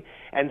party,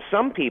 and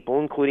some people,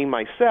 including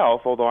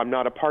myself, although I'm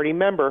not a party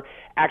member,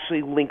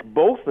 actually link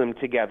both of them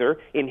together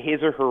in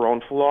his or her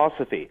own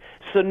philosophy.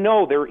 So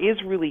no, there is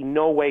really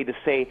no way to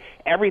say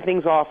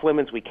everything's off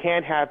limits, we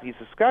can't have these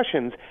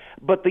discussions,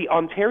 but the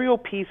Ontario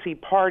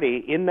PC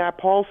Party in that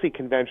policy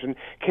convention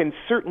can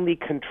certainly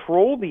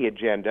control the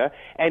agenda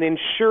and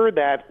ensure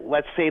that,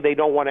 let's say they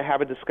don't want to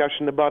have a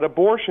discussion about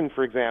abortion,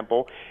 for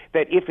example,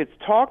 that if it's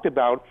talked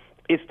about,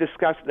 it's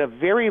discussed in a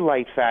very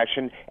light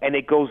fashion and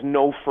it goes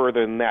no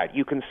further than that.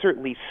 You can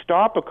certainly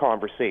stop a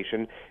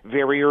conversation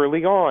very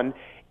early on.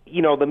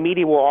 You know, the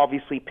media will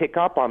obviously pick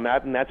up on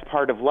that, and that's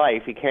part of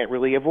life. You can't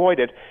really avoid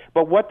it.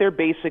 But what they're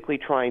basically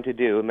trying to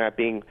do, and that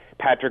being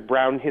Patrick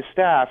Brown and his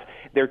staff,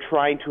 they're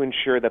trying to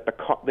ensure that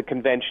the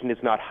convention is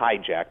not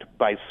hijacked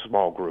by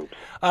small groups.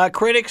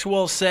 Critics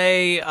will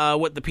say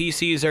what the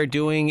PCs are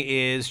doing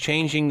is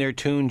changing their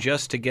tune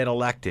just to get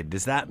elected.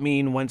 Does that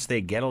mean once they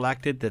get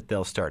elected that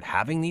they'll start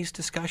having these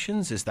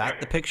discussions? Is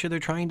that the picture they're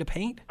trying to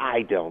paint?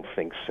 I don't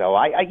think so.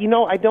 I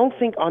don't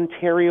think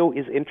Ontario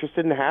is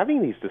interested in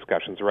having these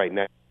discussions right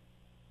now.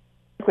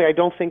 I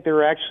don't think there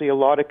are actually a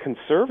lot of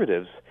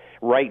conservatives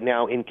right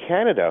now in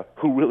Canada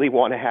who really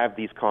want to have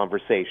these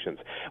conversations.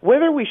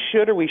 Whether we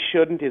should or we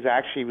shouldn't is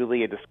actually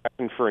really a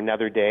discussion for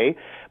another day,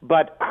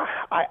 but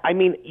I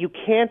mean, you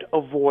can't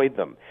avoid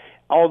them.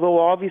 Although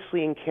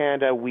obviously in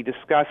Canada we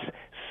discuss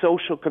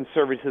social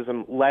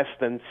conservatism less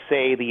than,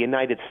 say, the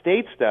United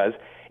States does,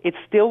 it's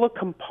still a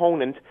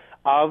component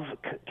of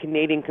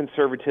Canadian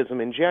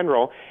conservatism in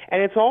general,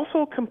 and it's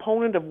also a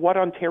component of what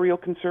Ontario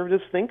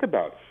conservatives think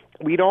about.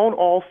 We don't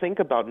all think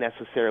about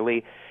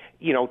necessarily,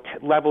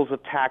 levels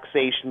of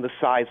taxation, the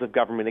size of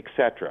government,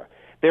 etc.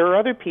 There are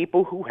other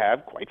people who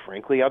have, quite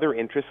frankly, other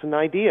interests and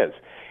ideas.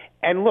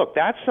 And look,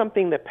 that's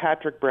something that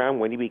Patrick Brown,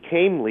 when he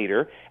became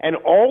leader, and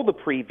all the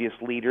previous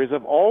leaders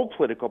of all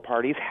political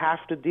parties have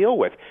to deal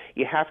with.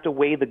 You have to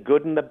weigh the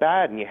good and the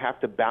bad, and you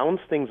have to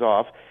balance things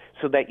off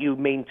so that you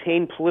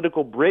maintain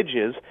political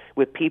bridges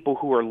with people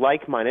who are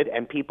like-minded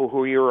and people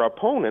who are your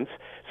opponents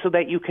so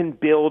that you can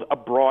build a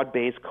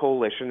broad-based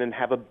coalition and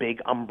have a big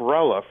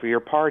umbrella for your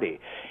party.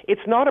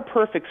 It's not a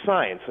perfect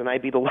science, and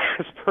I'd be the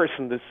last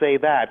person to say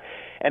that.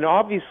 And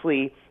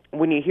obviously,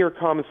 when you hear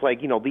comments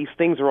like, these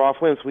things are off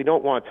limits, we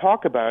don't want to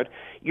talk about,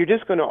 you're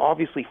just going to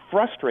obviously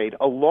frustrate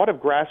a lot of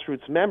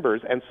grassroots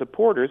members and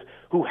supporters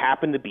who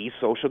happen to be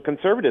social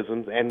conservatives,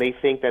 and they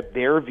think that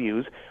their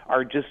views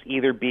are just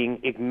either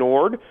being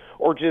ignored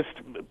or just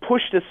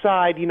pushed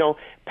aside,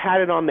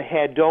 patted on the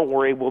head, don't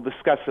worry, we'll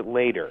discuss it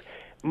later.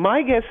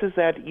 My guess is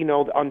that,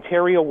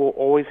 Ontario will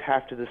always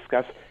have to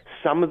discuss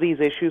some of these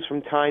issues from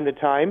time to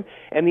time,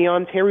 and the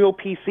Ontario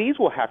PCs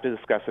will have to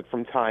discuss it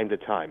from time to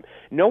time.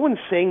 No one's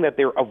saying that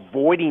they're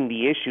avoiding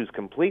the issues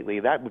completely.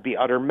 That would be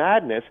utter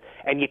madness,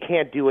 and you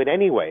can't do it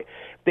anyway.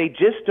 They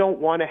just don't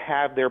want to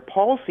have their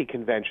policy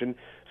convention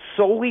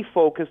solely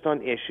focused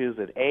on issues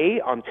that, A,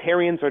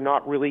 Ontarians are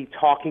not really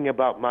talking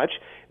about much,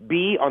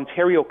 B,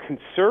 Ontario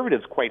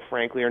conservatives, quite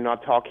frankly, are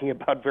not talking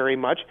about very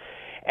much,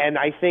 and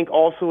I think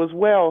also as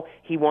well,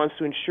 he wants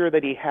to ensure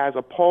that he has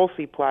a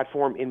policy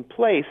platform in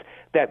place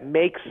that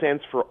makes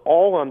sense for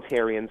all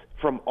Ontarians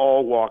from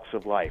all walks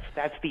of life.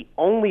 That's the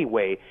only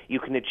way you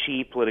can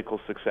achieve political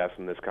success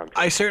in this country.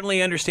 I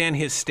certainly understand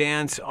his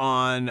stance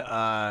on,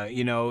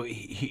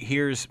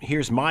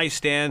 here's my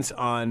stance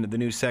on the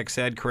new sex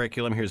ed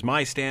curriculum. Here's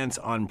my stance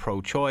on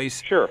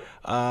pro-choice. Sure.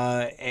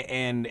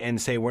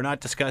 And say we're not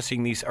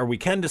discussing these, or we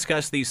can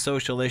discuss these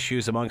social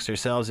issues amongst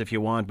ourselves if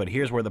you want, but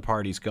here's where the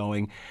party's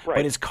going. Right.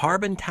 But is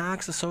carbon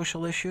tax a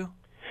social issue?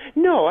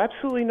 No,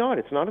 absolutely not.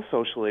 It's not a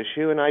social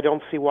issue, and I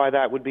don't see why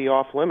that would be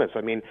off limits.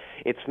 I mean,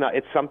 it's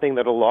something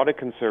that a lot of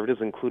conservatives,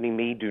 including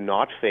me, do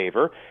not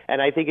favor,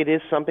 and I think it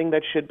is something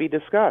that should be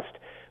discussed.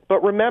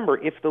 But remember,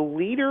 if the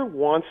leader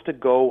wants to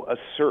go a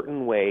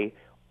certain way,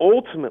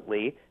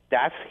 ultimately,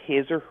 that's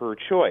his or her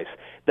choice.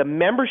 The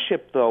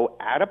membership, though,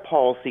 at a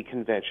policy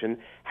convention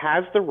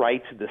has the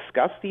right to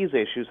discuss these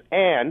issues,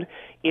 and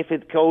if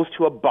it goes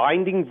to a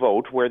binding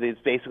vote where it's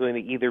basically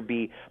going to either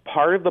be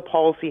part of the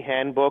policy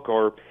handbook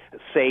or,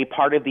 say,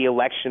 part of the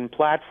election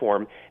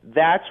platform,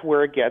 that's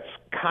where it gets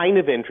kind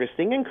of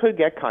interesting and could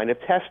get kind of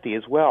testy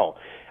as well.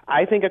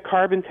 I think a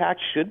carbon tax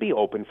should be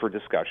open for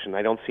discussion.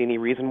 I don't see any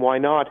reason why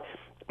not.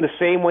 The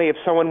same way if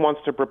someone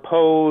wants to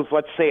propose,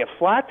 let's say, a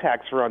flat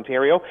tax for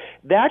Ontario,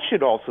 that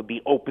should also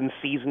be open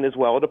season as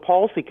well at a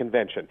policy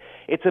convention.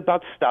 It's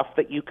about stuff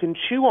that you can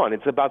chew on.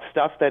 It's about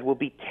stuff that will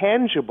be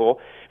tangible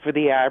for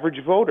the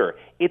average voter.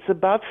 It's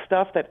about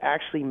stuff that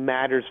actually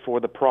matters for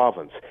the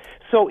province.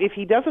 So if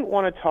he doesn't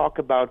want to talk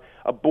about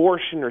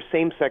abortion or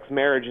same-sex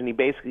marriage, and he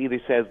basically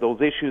either says those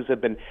issues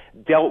have been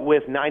dealt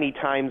with 90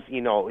 times,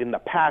 in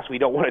the past, we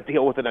don't want to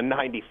deal with it a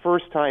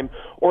 91st time,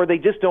 or they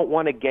just don't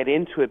want to get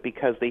into it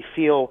because they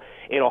feel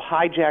it'll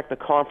hijack the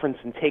conference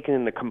and take it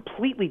in a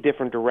completely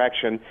different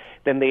direction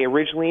than they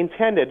originally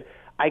intended,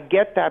 I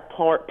get that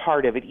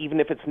part of it, even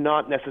if it's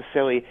not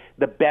necessarily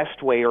the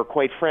best way or,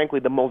 quite frankly,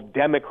 the most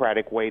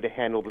democratic way to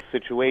handle the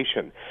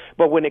situation.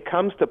 But when it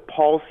comes to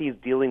policies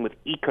dealing with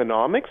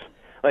economics,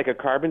 like a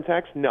carbon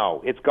tax,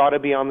 no, it's got to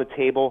be on the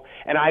table,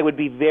 and I would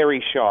be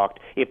very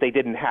shocked if they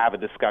didn't have a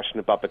discussion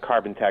about the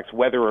carbon tax,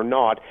 whether or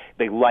not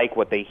they like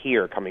what they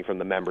hear coming from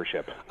the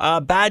membership.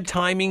 Bad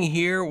timing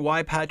here.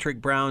 Why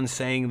Patrick Brown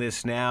saying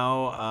this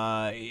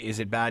now? Is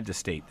it bad to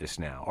state this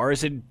now? Or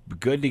is it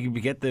good to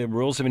get the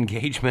rules of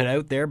engagement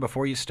out there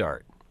before you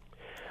start?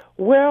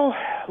 Well,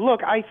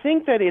 look, I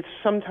think that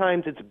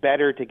sometimes it's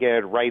better to get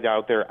it right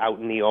out there, out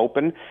in the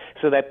open,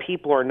 so that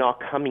people are not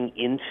coming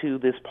into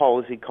this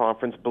policy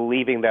conference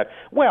believing that,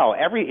 well,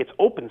 it's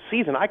open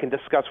season. I can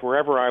discuss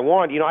wherever I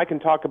want. I can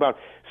talk about,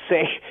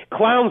 say,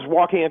 clowns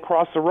walking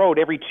across the road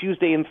every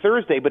Tuesday and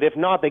Thursday, but if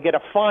not, they get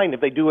a fine if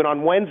they do it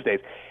on Wednesdays.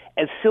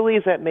 As silly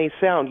as that may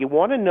sound, you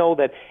want to know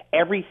that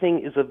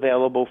everything is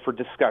available for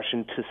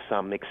discussion to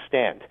some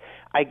extent.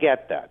 I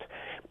get that.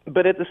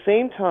 But at the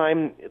same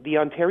time, the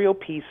Ontario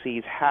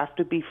PCs have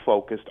to be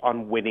focused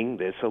on winning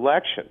this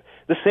election.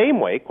 The same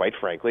way, quite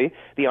frankly,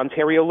 the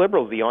Ontario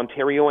Liberals, the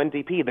Ontario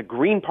NDP, the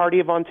Green Party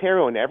of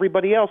Ontario, and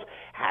everybody else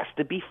has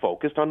to be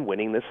focused on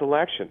winning this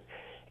election.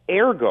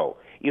 Ergo,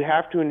 you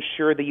have to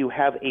ensure that you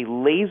have a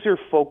laser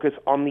focus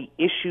on the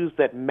issues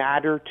that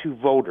matter to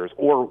voters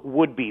or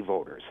would-be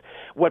voters,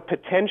 what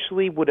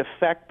potentially would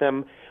affect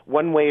them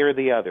one way or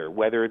the other,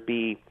 whether it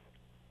be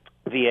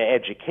via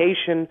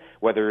education,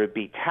 whether it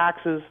be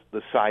taxes,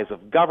 the size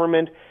of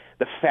government,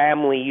 the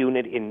family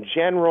unit in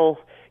general,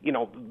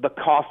 the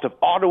cost of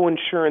auto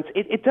insurance.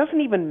 It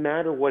doesn't even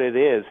matter what it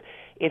is.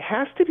 It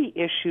has to be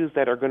issues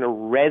that are going to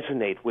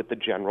resonate with the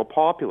general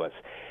populace.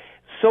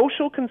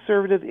 Social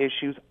conservative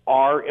issues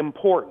are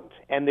important,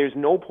 and there's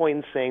no point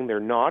in saying they're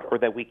not or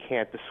that we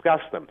can't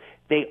discuss them.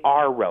 They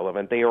are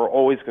relevant. They are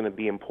always going to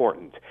be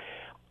important.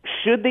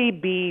 Should they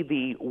be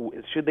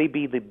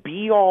the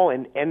be-all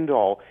and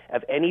end-all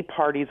of any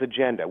party's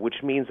agenda, which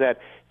means that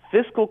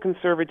fiscal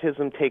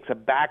conservatism takes a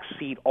back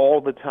seat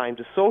all the time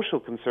to social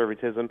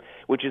conservatism,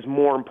 which is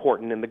more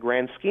important in the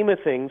grand scheme of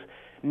things?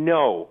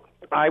 No.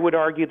 I would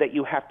argue that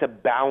you have to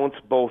balance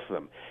both of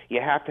them. You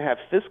have to have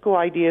fiscal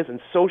ideas and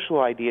social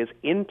ideas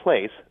in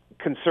place,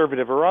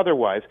 conservative or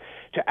otherwise,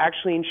 to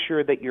actually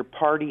ensure that your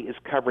party is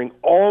covering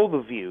all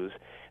the views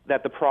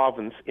that the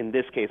province, in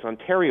this case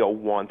Ontario,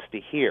 wants to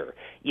hear.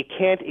 You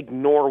can't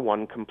ignore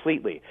one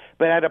completely.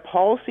 But at a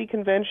policy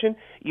convention,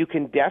 you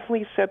can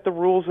definitely set the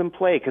rules in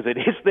play, because it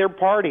is their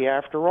party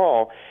after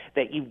all,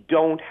 that you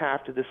don't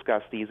have to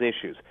discuss these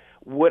issues.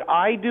 Would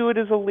I do it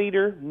as a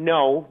leader?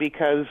 No,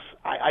 because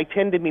I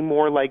tend to be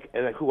more like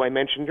who I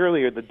mentioned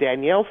earlier, the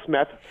Danielle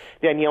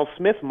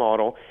Smith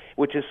model,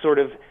 which is sort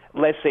of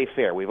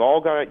laissez-faire. We've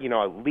all got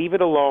to, leave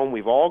it alone.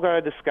 We've all got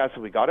to discuss it.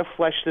 We've got to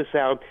flesh this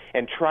out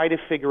and try to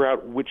figure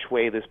out which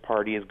way this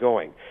party is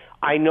going.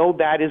 I know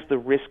that is the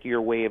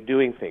riskier way of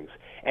doing things,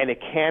 and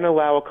it can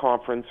allow a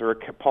conference or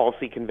a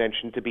policy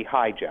convention to be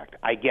hijacked.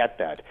 I get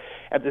that.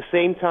 At the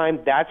same time,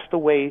 that's the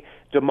way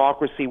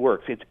democracy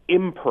works. It's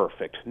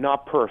imperfect,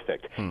 not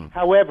perfect.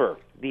 However,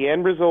 the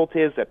end result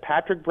is that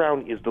Patrick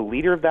Brown is the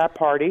leader of that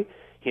party.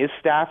 His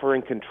staff are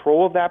in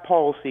control of that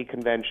policy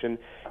convention.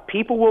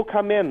 People will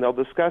come in, they'll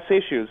discuss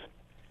issues,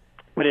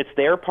 but it's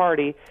their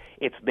party,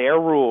 it's their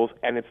rules,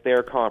 and it's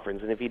their conference.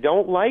 And if you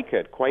don't like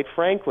it, quite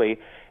frankly,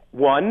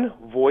 one,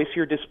 voice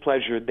your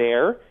displeasure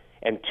there,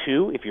 and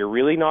two, if you're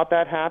really not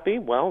that happy,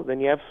 well, then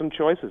you have some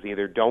choices.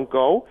 Either don't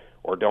go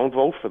or don't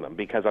vote for them,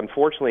 because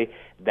unfortunately,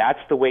 that's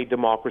the way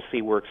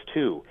democracy works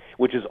too,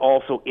 which is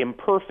also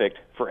imperfect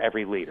for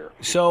every leader.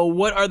 So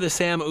what are the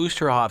Sam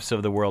Oosterhoffs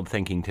of the world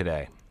thinking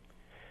today?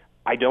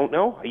 I don't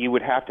know. You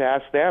would have to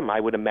ask them. I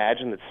would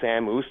imagine that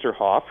Sam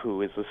Oosterhoff,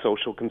 who is a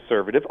social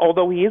conservative,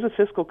 although he is a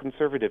fiscal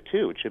conservative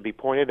too, it should be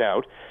pointed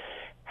out,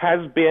 has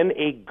been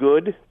a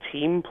good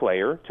team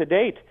player to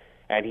date.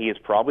 And he has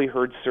probably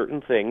heard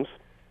certain things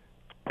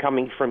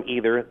coming from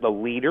either the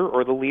leader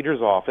or the leader's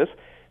office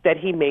that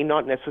he may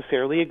not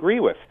necessarily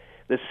agree with.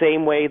 The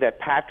same way that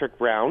Patrick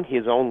Brown,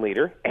 his own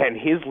leader, and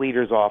his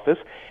leader's office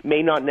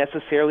may not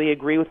necessarily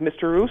agree with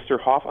Mr.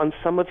 Oosterhoff on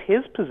some of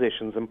his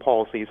positions and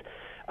policies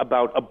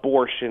about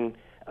abortion,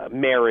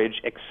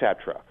 marriage,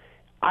 etc.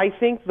 I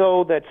think,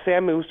 though, that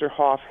Sam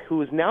Oosterhoff, who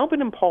has now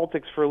been in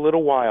politics for a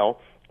little while,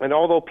 and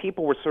although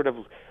people were sort of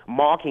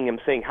mocking him,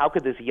 saying, how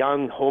could this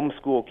young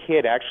homeschool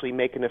kid actually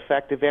make an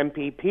effective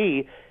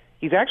MPP,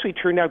 he's actually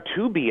turned out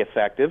to be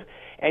effective,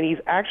 and he's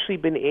actually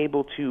been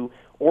able to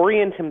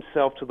orient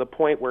himself to the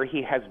point where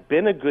he has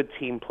been a good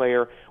team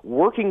player,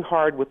 working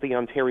hard with the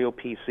Ontario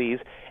PCs,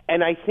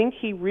 and I think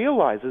he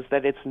realizes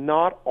that it's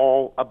not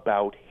all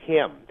about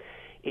him.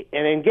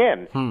 And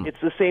again, it's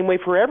the same way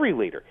for every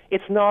leader.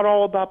 It's not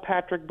all about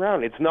Patrick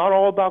Brown. It's not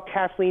all about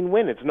Kathleen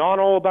Wynne. It's not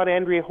all about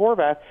Andrea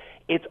Horwath.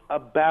 It's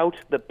about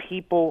the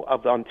people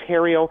of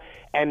Ontario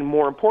and,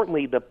 more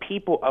importantly, the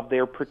people of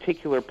their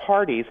particular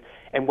parties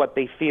and what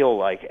they feel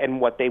like and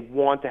what they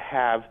want to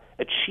have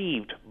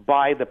achieved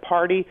by the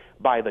party,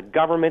 by the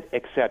government,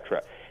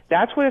 etc.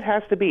 That's what it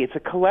has to be. It's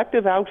a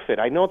collective outfit.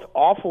 I know it's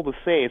awful to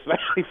say,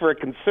 especially for a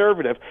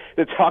conservative,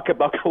 to talk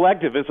about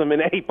collectivism in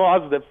any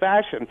positive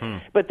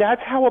fashion, but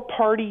that's how a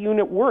party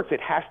unit works. It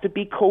has to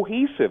be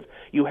cohesive.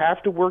 You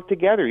have to work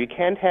together. You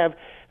can't have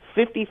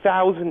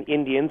 50,000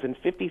 Indians and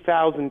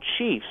 50,000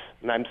 chiefs,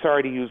 and I'm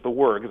sorry to use the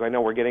word because I know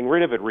we're getting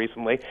rid of it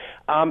recently,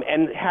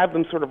 and have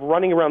them sort of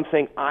running around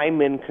saying, I'm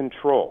in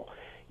control.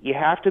 You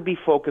have to be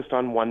focused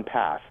on one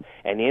path.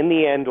 And in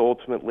the end,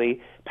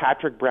 ultimately,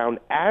 Patrick Brown,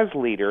 as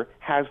leader,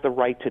 has the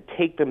right to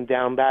take them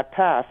down that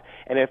path.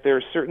 And if there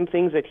are certain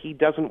things that he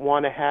doesn't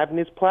want to have in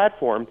his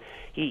platform,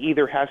 he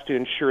either has to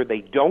ensure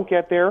they don't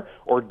get there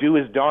or do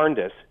his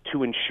darndest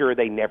to ensure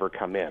they never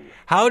come in.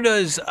 How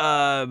does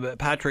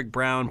Patrick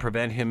Brown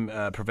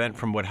prevent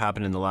from what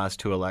happened in the last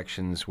two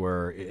elections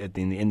where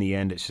in the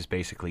end it's just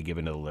basically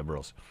given to the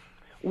Liberals?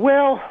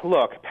 Well,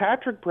 look,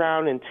 Patrick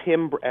Brown and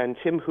Tim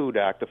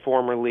Hudak, the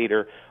former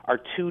leader, are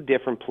two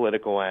different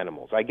political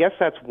animals. I guess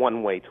that's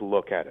one way to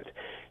look at it.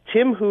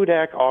 Tim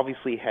Hudak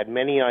obviously had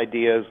many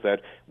ideas that,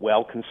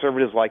 well,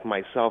 conservatives like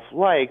myself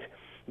liked,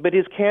 but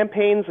his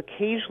campaigns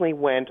occasionally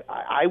went,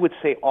 I would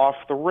say, off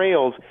the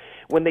rails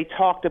when they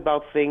talked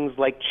about things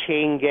like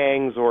chain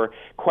gangs or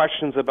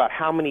questions about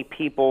how many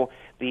people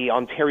the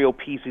Ontario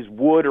PCs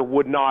would or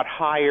would not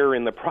hire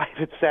in the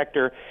private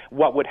sector,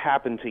 what would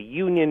happen to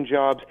union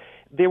jobs.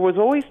 There was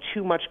always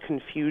too much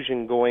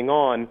confusion going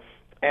on,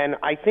 and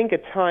I think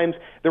at times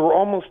there were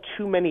almost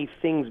too many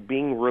things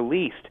being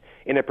released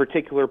in a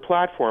particular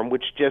platform,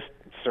 which just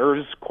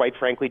serves, quite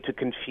frankly, to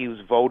confuse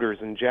voters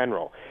in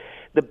general.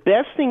 The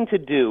best thing to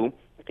do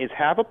is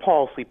have a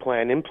policy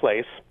plan in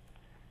place,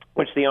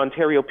 which the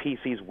Ontario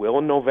PCs will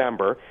in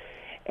November,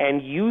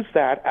 and use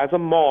that as a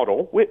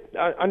model, with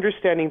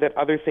understanding that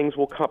other things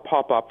will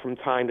pop up from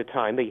time to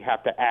time that you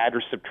have to add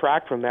or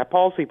subtract from that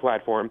policy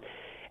platform.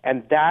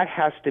 And that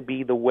has to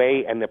be the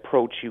way and the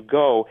approach you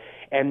go,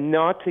 and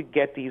not to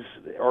get these,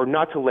 or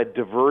not to let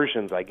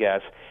diversions, I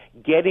guess,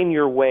 get in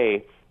your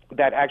way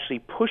that actually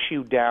push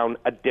you down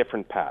a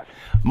different path.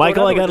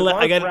 Michael, as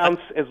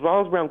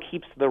long as Brown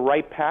keeps the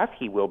right path,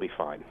 he will be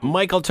fine.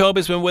 Michael Taube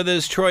has been with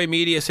us, Troy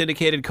Media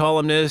syndicated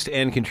columnist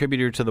and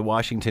contributor to the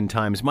Washington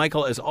Times.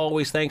 Michael, as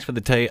always, thanks for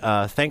the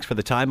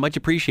time. Much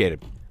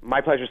appreciated. My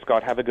pleasure,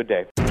 Scott. Have a good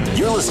day.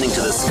 You're listening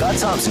to The Scott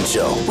Thompson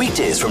Show,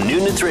 weekdays from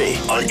noon to 3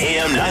 on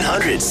AM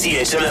 900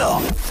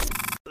 CHML.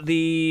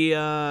 The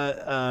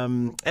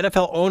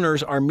NFL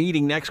owners are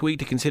meeting next week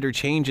to consider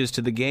changes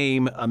to the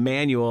game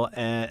manual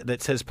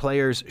that says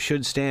players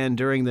should stand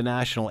during the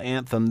national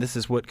anthem. This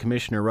is what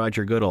Commissioner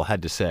Roger Goodell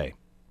had to say.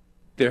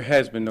 There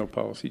has been no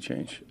policy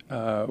change.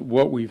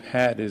 What we've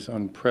had is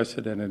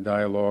unprecedented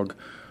dialogue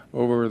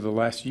over the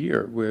last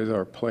year with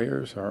our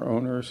players, our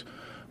owners,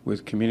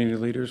 with community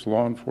leaders,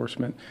 law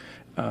enforcement.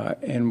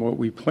 And what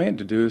we plan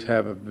to do is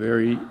have a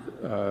very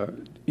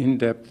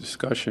in-depth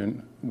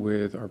discussion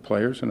with our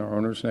players and our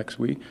owners next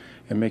week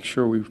and make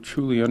sure we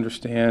truly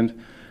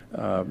understand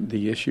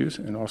the issues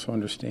and also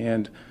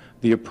understand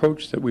the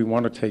approach that we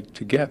want to take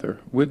together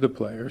with the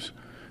players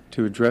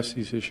to address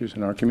these issues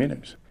in our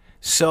communities.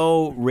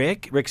 So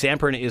Rick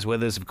Zamperin is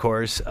with us, of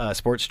course,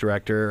 sports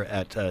director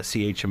at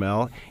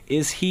CHML.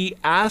 Is he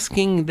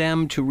asking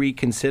them to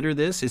reconsider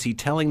this? Is he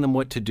telling them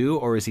what to do,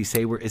 or is he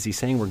saying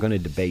we're going to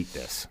debate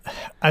this?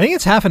 I think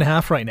it's half and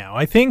half right now.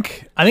 I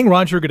think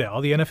Roger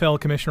Goodell, the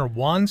NFL commissioner,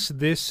 wants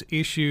this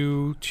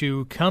issue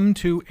to come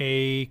to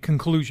a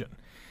conclusion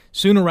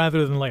sooner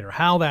rather than later.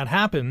 How that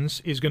happens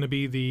is going to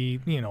be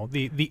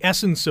the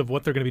essence of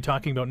what they're going to be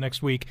talking about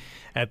next week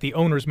at the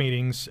owners'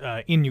 meetings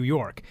in New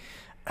York.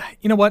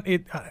 You know what?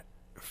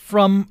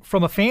 From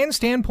a fan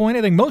standpoint,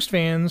 I think most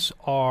fans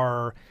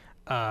are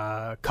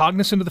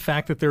cognizant of the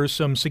fact that there are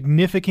some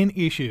significant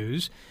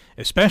issues,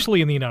 especially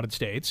in the United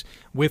States,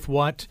 with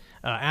what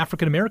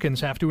African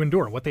Americans have to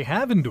endure, what they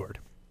have endured.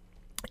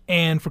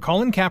 And for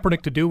Colin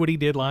Kaepernick to do what he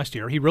did last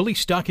year, he really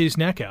stuck his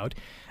neck out.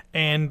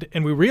 And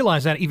we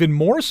realize that even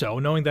more so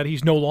knowing that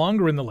he's no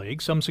longer in the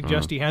league. Some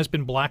suggest he has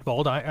been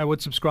blackballed. I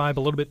would subscribe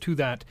a little bit to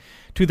that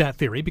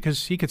theory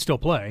because he could still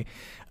play.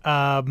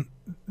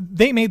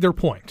 They made their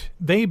point.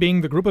 They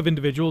being the group of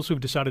individuals who've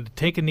decided to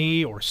take a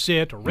knee or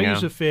sit or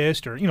raise a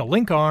fist or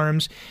link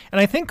arms.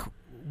 And I think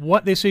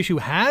what this issue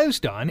has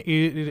done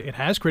is it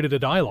has created a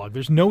dialogue.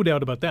 There's no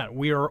doubt about that.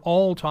 We are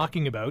all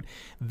talking about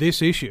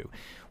this issue.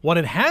 What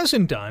it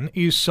hasn't done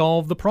is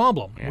solve the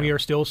problem. Yeah. We are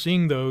still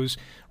seeing those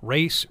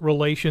race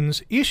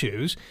relations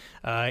issues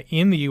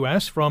in the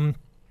U.S. from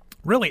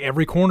really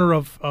every corner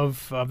of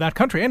that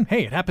country. And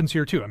hey, it happens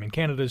here too. I mean,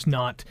 Canada's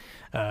not,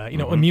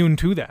 immune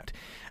to that.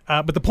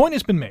 But the point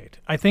has been made.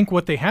 I think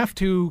what they have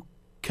to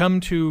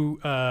come to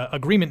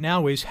agreement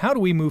now is how do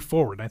we move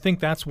forward? I think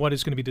that's what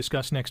is going to be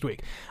discussed next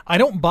week. I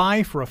don't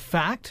buy for a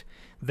fact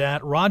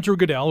that Roger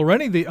Goodell or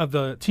any of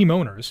the team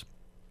owners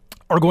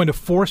are going to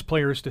force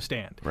players to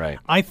stand. Right.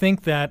 I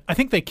think they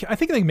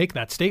make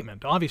that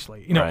statement.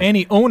 Obviously, Right.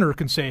 any owner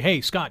can say,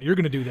 "Hey, Scott, you're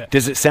going to do that."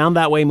 Does it sound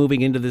that way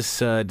moving into this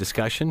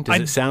discussion?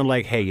 Does it sound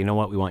like, hey, you know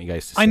what, we want you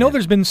guys to stand? I know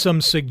there's been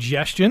some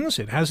suggestions.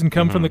 It hasn't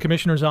come from the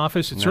commissioner's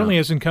office. It certainly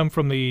hasn't come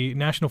from the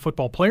National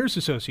Football Players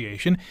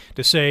Association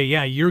to say,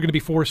 yeah, you're going to be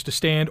forced to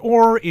stand,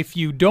 or if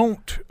you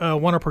don't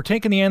want to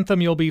partake in the anthem,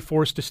 you'll be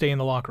forced to stay in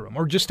the locker room,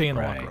 or just stay in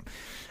the locker room.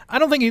 I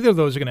don't think either of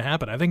those are going to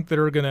happen. I think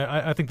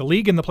I think the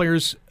league and the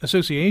Players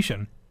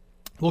Association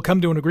will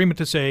come to an agreement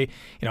to say,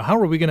 how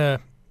are we going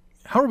to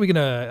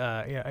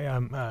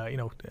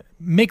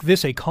make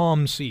this a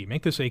calm sea,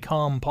 make this a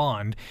calm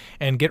pond,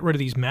 and get rid of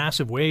these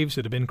massive waves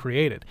that have been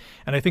created.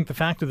 And I think the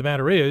fact of the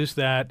matter is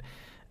that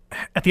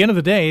at the end of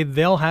the day,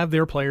 they'll have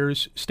their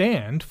players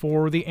stand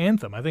for the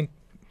anthem. I think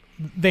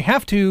they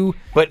have to.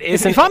 But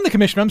if I'm the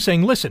commissioner, I'm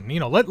saying, listen,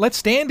 let's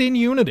stand in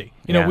unity.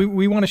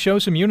 We want to show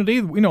some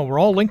unity. We're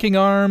all linking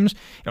arms.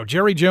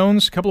 Jerry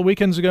Jones a couple of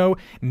weekends ago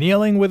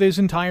kneeling with his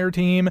entire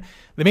team.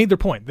 They made their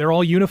point. They're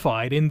all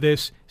unified in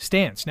this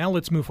stance. Now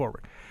let's move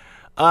forward.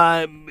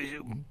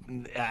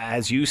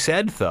 As you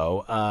said,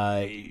 though,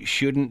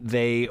 shouldn't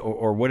they,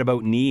 or what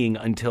about kneeing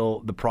until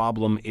the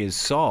problem is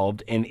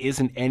solved? And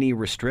isn't any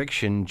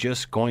restriction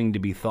just going to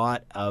be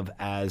thought of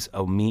as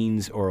a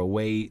means or a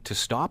way to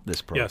stop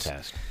this protest?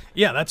 Yes.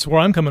 Yeah, that's where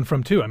I'm coming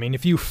from, too. I mean,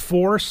 if you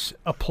force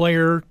a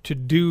player to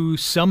do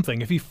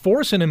something, if you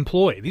force an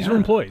employee, these are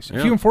employees,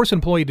 if you force an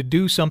employee to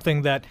do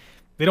something that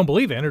they don't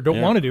believe in or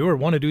don't want to do or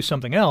want to do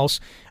something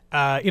else,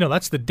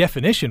 that's the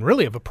definition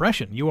really of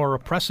oppression. You are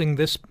oppressing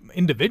this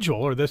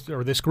individual or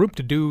this group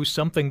to do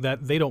something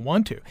that they don't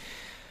want to.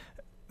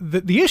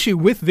 The issue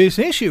with this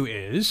issue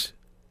is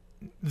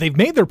they've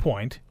made their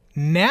point.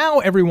 Now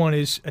everyone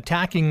is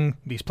attacking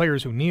these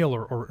players who kneel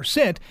or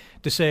sit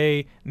to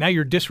say, now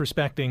you're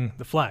disrespecting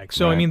the flag.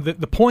 So, right. I mean,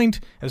 the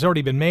point has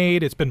already been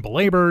made. It's been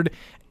belabored.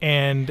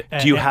 And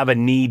do you have a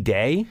knee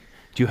day?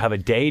 Do you have a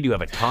day? Do you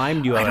have a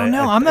time? Do you have I don't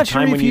know. I'm not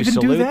sure if you can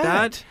do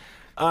that.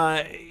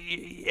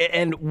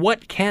 And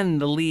what can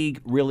the league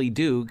really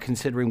do,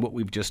 considering what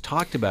we've just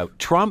talked about?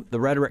 Trump,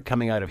 the rhetoric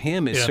coming out of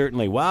him is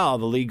certainly, wow,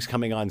 the league's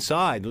coming on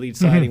side. The league's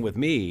siding with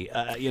me.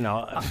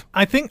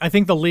 I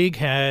think the league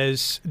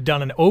has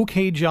done an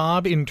okay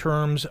job in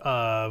terms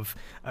of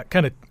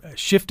kind of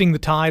shifting the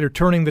tide or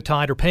turning the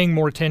tide or paying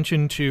more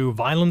attention to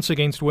violence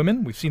against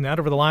women. We've seen that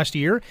over the last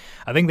year.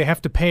 I think they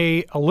have to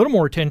pay a little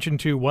more attention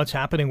to what's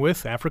happening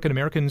with African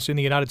Americans in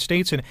the United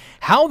States, and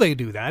how they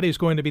do that is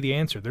going to be the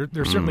answer.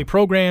 There's certainly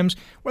programs,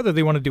 whether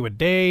they want to do a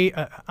day.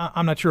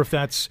 I'm not sure if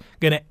that's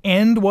going to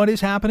end what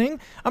is happening.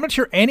 I'm not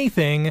sure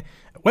anything,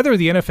 whether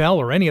the NFL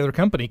or any other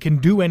company, can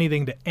do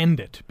anything to end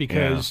it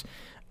because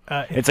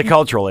it's a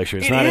cultural issue.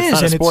 It's not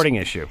a sporting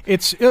issue.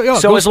 It's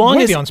so as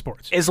long as beyond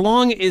sports. As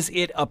long as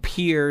it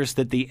appears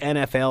that the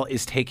NFL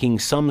is taking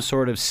some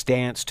sort of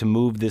stance to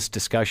move this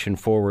discussion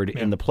forward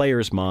in the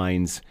players'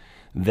 minds,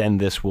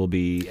 then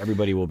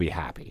everybody will be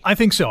happy. I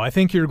think so. I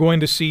think you're going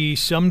to see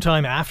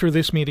sometime after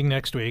this meeting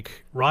next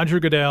week, Roger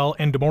Goodell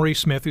and DeMaurice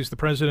Smith, who's the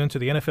president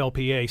of the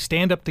NFLPA,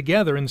 stand up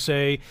together and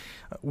say,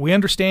 we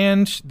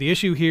understand the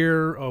issue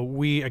here.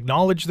 We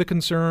acknowledge the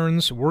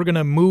concerns. We're going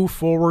to move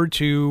forward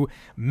to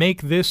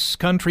make this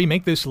country,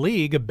 make this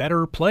league a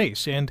better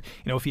place. And,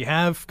 if you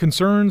have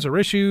concerns or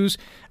issues,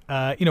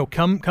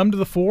 come to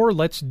the fore.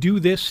 Let's do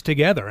this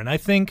together. And I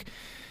think,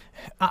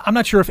 I'm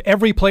not sure if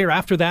every player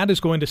after that is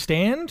going to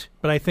stand,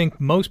 but I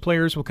think most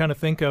players will kind of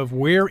think of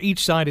where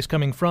each side is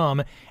coming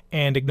from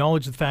and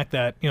acknowledge the fact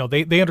that,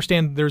 they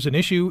understand there's an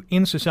issue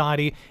in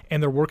society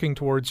and they're working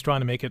towards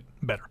trying to make it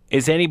better.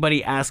 Is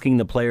anybody asking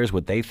the players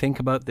what they think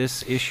about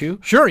this issue?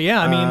 Sure,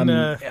 yeah. I mean,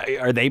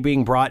 are they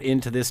being brought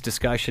into this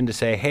discussion to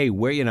say, hey,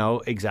 we're,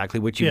 exactly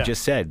what you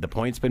just said. The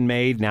point's been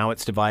made. Now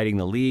it's dividing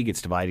the league.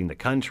 It's dividing the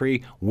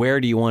country. Where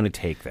do you want to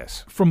take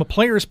this? From a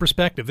player's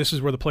perspective, this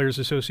is where the Players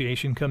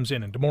Association comes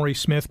in. And DeMaurice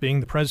Smith, being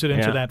the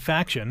president of that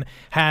faction,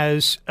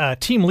 has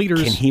team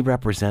leaders. Can he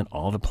represent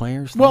all the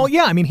players, though? Well,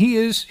 yeah. I mean,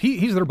 he's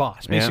their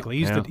boss,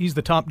 basically. He's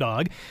the top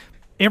dog.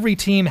 Every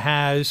team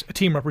has a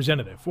team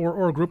representative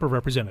or a group of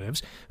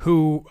representatives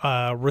who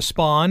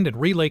respond and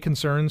relay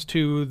concerns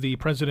to the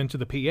president of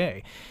the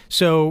PA.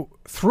 So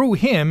through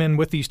him and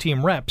with these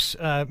team reps,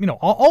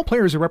 all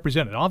players are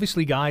represented.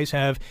 Obviously, guys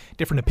have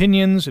different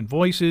opinions and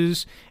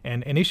voices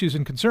and issues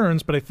and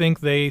concerns, but I think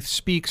they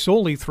speak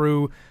solely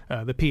through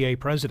the PA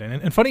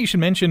president. And funny you should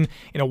mention,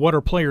 what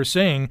are players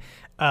saying?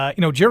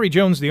 Jerry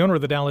Jones, the owner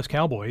of the Dallas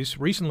Cowboys,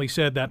 recently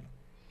said that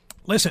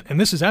listen, and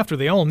this is after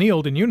they all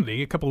kneeled in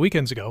unity a couple of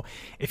weekends ago,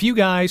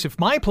 if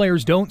my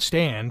players don't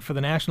stand for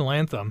the national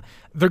anthem,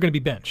 they're going to be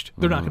benched.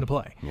 They're not going to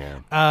play.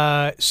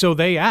 Yeah. So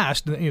they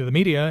asked, the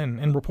media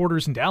and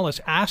reporters in Dallas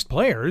asked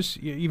players,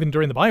 even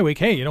during the bye week,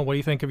 hey, what do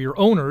you think of your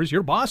owners,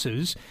 your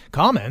bosses'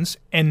 comments?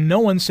 And no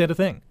one said a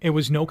thing. It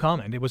was no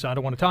comment. It was, I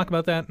don't want to talk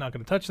about that, not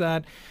going to touch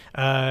that.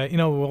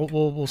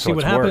 We'll see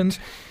what happens.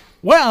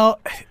 Well,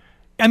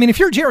 I mean, if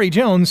you're Jerry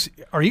Jones,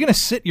 are you going to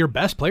sit your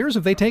best players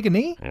if they take a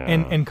knee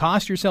and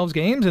cost yourselves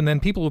games? And then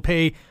people who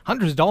pay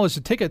hundreds of dollars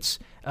of tickets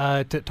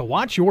to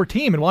watch your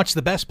team and watch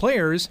the best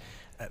players,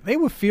 they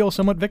would feel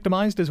somewhat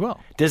victimized as well.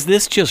 Does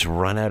this just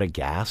run out of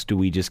gas? Do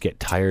we just get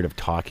tired of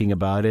talking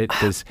about it?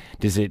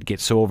 Does it get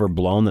so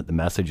overblown that the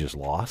message is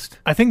lost?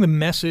 I think the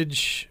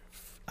message...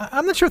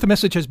 I'm not sure if the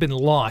message has been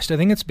lost. I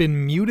think it's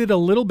been muted a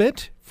little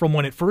bit from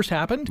when it first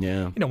happened.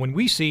 Yeah. When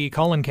we see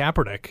Colin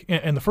Kaepernick,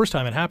 and the first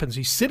time it happens,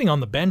 he's sitting on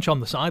the bench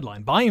on the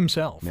sideline by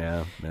himself.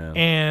 Yeah.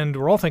 And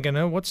we're all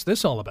thinking, what's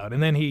this all about?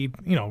 And then he,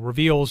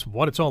 reveals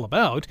what it's all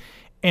about.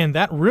 And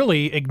that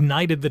really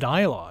ignited the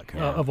dialogue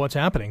of what's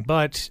happening.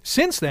 But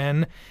since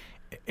then,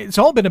 it's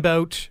all been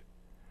about,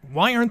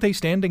 why aren't they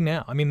standing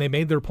now? I mean, they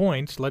made their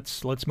point.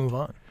 Let's move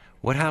on.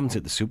 What happens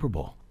at the Super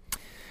Bowl?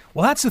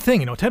 Well, that's the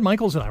thing. Ted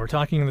Michaels and I were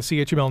talking in the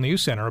CHML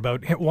News Center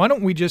about, hey, why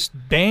don't we just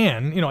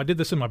ban, I did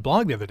this in my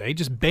blog the other day,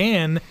 just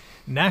ban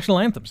national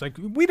anthems. Like,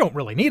 we don't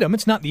really need them.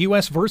 It's not the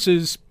U.S.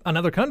 versus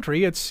another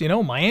country. It's,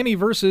 Miami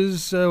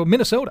versus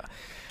Minnesota.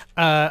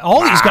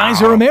 All these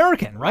guys are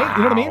American, right?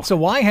 You know what I mean? So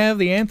why have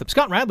the anthem?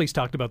 Scott Radley's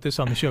talked about this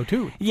on the show,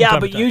 too. Yeah,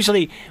 but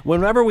usually,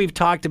 whenever we've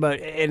talked about,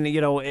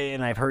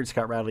 and I've heard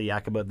Scott Radley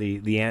yak about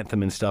the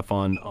anthem and stuff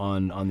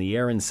on the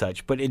air and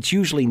such, but it's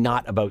usually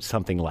not about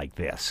something like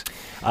this.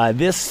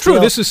 This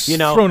is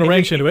thrown a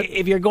wrench into it.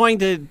 If you're going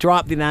to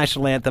drop the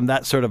national anthem,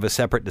 that's sort of a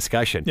separate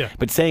discussion. Yeah.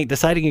 But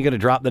deciding you're going to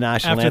drop the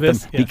national After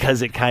anthem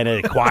because it kind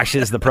of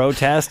quashes the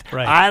protest,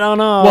 right. I don't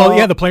know. Well,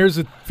 yeah, the players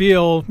that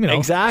feel,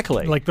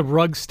 exactly like the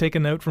rug's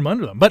taken out from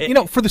under them. But,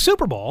 for the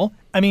Super Bowl,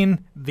 I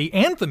mean, the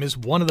anthem is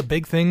one of the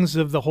big things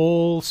of the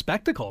whole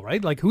spectacle,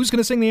 right? Like, who's going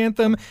to sing the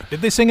anthem?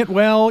 Did they sing it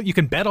well? You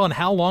can bet on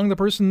how long the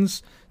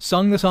person's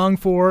sung the song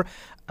for.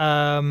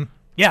 And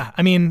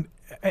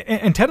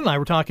Ted and I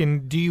were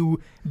talking, do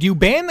you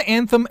ban the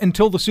anthem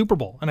until the Super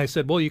Bowl? And I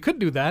said, well, you could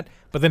do that,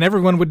 but then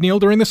everyone would kneel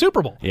during the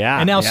Super Bowl. Yeah.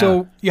 And now,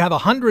 so you have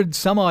 100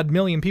 some odd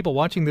million people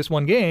watching this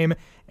one game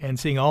and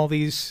seeing all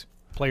these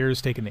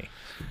players take a knee.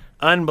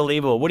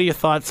 Unbelievable. What are your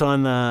thoughts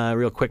on,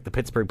 real quick, the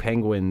Pittsburgh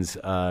Penguins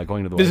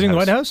going to the Visiting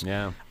White the White House?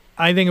 Yeah.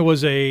 I think it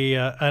was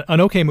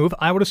an okay move.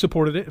 I would have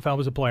supported it if I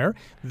was a player.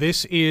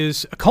 This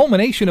is a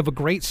culmination of a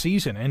great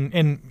season,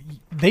 and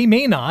they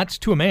may not,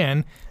 to a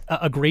man,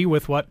 agree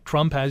with what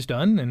Trump has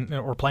done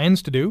or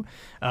plans to do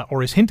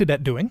or is hinted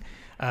at doing.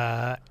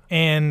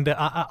 And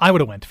I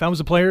would have went. If I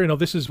was a player,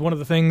 this is one of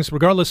the things,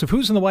 regardless of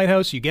who's in the White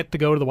House, you get to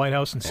go to the White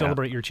House and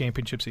celebrate your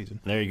championship season.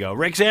 There you go.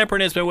 Rick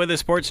Zamperin has been with us,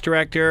 sports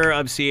director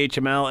of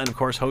CHML and, of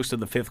course, host of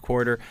the Fifth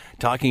Quarter,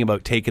 talking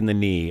about taking the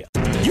knee.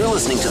 You're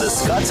listening to The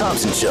Scott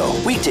Thompson Show,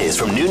 weekdays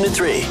from noon to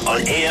 3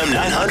 on AM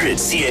 900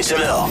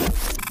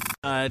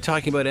 CHML.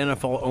 Talking about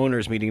NFL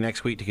owners meeting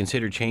next week to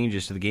consider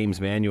changes to the game's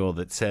manual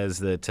that says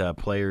that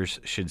players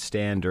should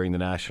stand during the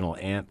national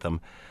anthem.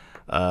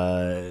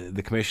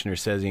 The commissioner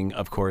saying,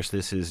 of course,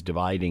 this is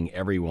dividing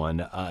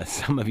everyone.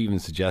 Some have even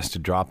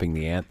suggested dropping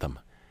the anthem.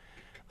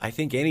 I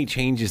think any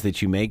changes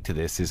that you make to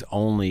this is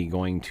only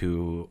going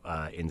to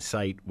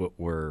incite what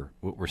we're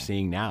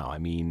seeing now. I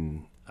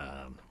mean,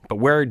 but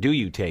where do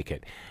you take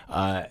it?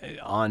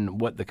 On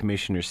what the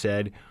commissioner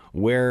said,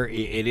 where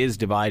it is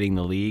dividing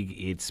the league,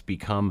 it's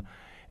become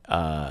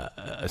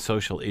a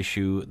social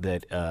issue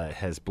that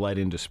has bled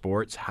into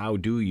sports. How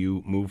do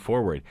you move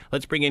forward?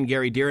 Let's bring in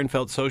Gary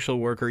Dierenfeld, social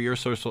worker,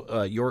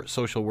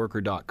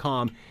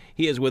 yoursocialworker.com.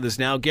 He is with us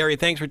now. Gary,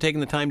 thanks for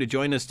taking the time to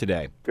join us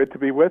today. Good to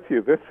be with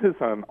you. This is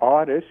an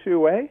odd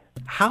issue, eh?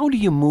 How do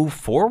you move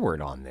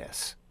forward on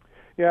this?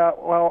 Yeah,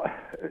 well,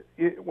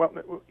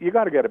 you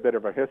got to get a bit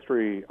of a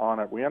history on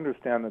it. We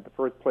understand that the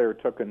first player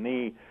took a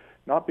knee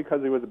not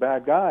because he was a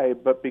bad guy,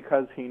 but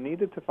because he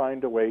needed to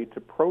find a way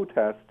to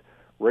protest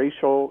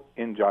racial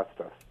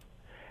injustice.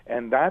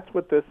 And that's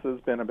what this has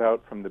been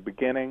about from the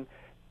beginning.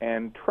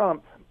 And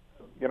Trump,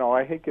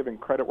 I hate giving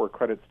credit where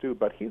credit's due,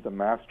 but he's a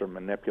master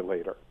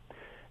manipulator.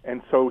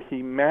 And so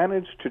he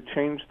managed to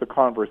change the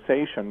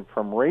conversation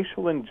from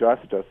racial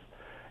injustice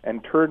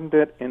and turned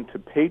it into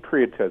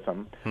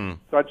patriotism,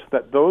 such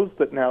that those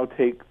that now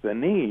take the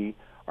knee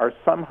are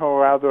somehow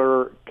or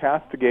other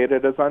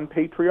castigated as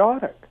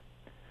unpatriotic.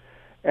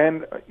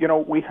 And,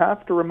 we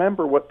have to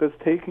remember what this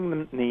taking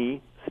the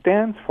knee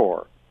stands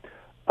for.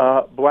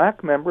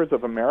 Black members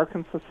of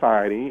American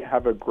society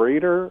have a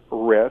greater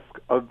risk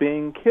of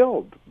being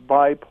killed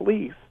by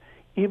police,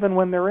 even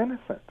when they're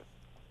innocent,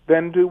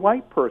 than do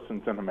white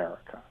persons in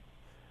America.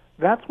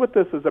 That's what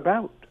this is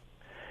about.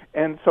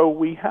 And so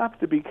we have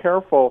to be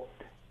careful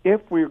if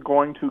we're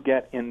going to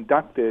get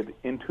inducted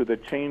into the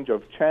change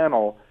of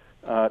channel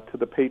to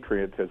the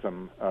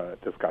patriotism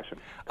discussion.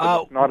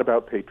 It's not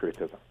about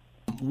patriotism.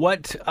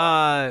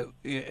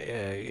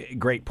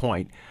 Great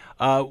point.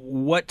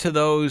 What to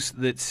those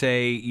that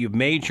say you've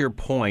made your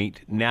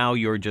point, now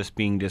you're just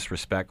being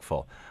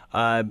disrespectful?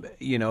 Can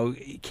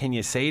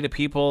you say to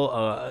people,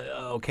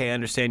 okay, I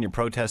understand you're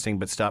protesting,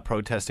 but stop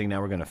protesting,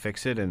 now we're going to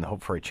fix it and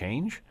hope for a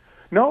change?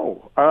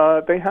 No,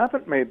 they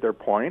haven't made their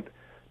point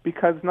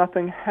because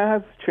nothing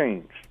has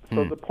changed.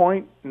 So the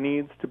point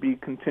needs to be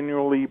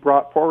continually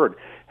brought forward.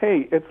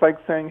 Hey, it's like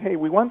saying, hey,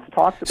 we once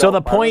talked about... So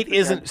the point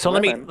isn't... So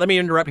women. let me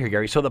interrupt here,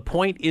 Gary. So the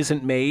point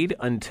isn't made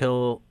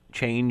until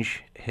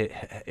change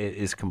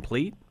is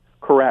complete?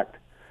 Correct.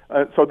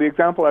 So the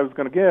example I was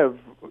going to give,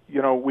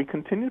 we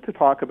continue to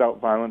talk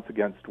about violence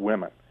against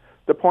women.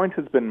 The point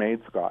has been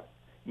made, Scott.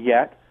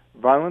 Yet,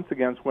 violence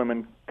against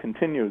women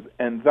continues,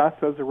 and thus,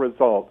 as a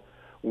result,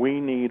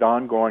 we need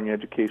ongoing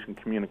education,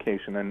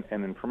 communication, and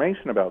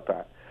information about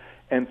that.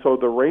 And so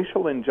the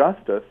racial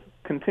injustice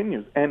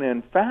continues. And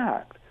in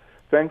fact,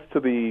 thanks to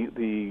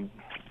the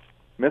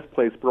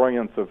misplaced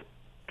brilliance of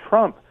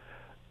Trump,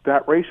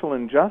 that racial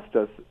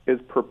injustice is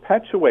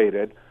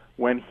perpetuated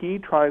when he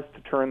tries to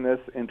turn this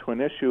into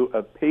an issue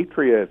of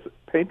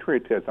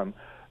patriotism,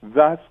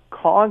 thus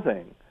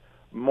causing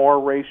more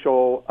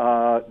racial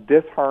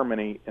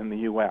disharmony in the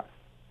U.S.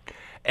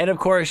 And, of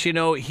course,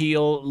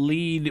 he'll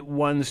lead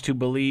ones to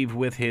believe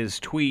with his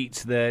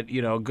tweets that,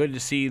 good to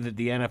see that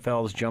the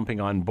NFL is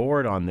jumping on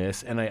board on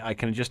this. And I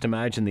can just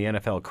imagine the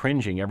NFL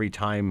cringing every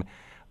time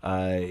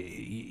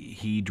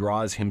he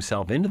draws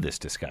himself into this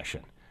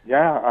discussion.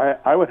 Yeah,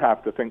 I would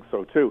have to think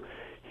so, too.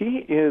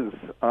 He is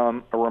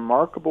a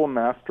remarkable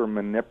master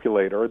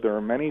manipulator. There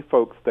are many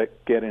folks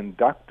that get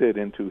inducted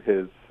into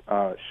his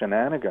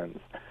shenanigans.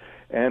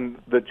 And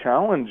the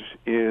challenge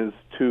is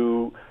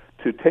to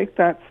take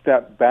that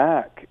step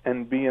back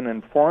and be an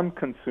informed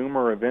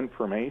consumer of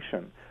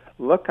information,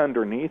 look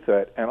underneath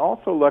it, and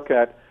also look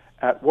at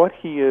what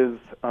he is,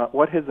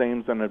 what his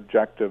aims and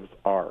objectives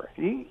are.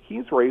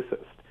 He's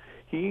racist.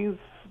 He's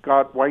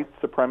got white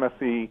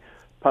supremacy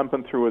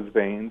pumping through his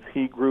veins.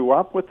 He grew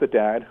up with a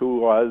dad who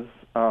was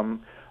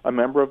a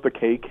member of the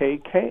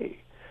KKK.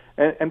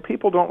 And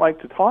people don't like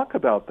to talk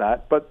about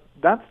that, but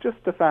that's just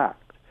a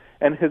fact.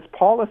 And his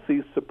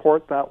policies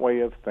support that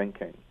way of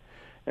thinking.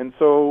 And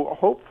so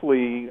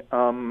hopefully,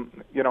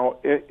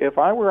 if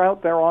I were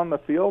out there on the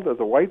field as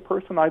a white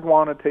person, I'd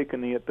want to take a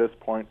knee at this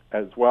point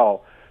as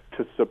well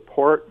to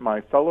support my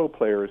fellow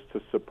players,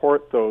 to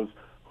support those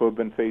who have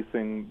been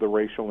facing the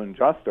racial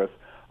injustice.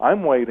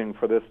 I'm waiting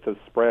for this to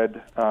spread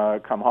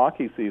come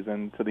hockey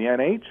season to the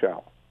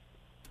NHL.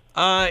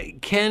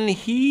 Can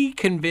he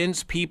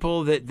convince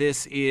people that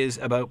this is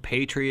about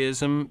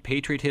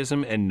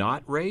patriotism and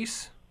not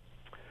race?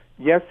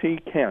 Yes, he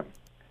can.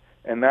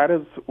 And that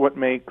is what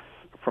makes,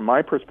 from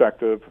my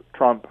perspective,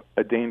 Trump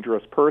a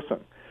dangerous person.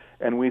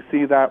 And we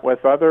see that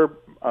with other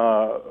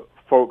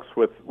folks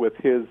with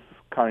his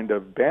kind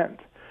of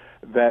bent,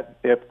 that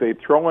if they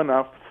throw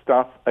enough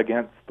stuff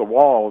against the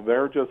wall,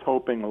 they're just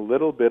hoping a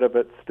little bit of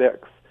it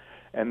sticks.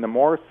 And the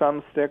more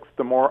some sticks,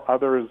 the more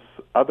other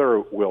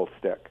will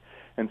stick.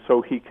 And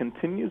so he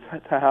continues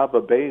to have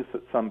a base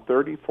at some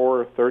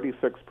 34 or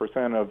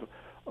 36%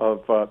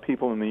 of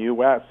people in the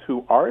U.S.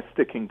 who are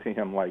sticking to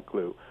him like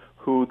glue,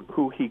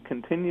 who he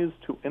continues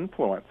to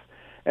influence.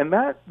 And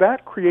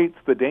that creates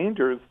the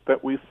dangers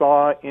that we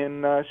saw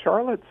in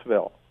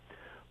Charlottesville,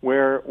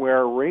 where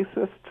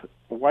racist,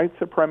 white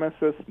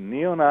supremacist,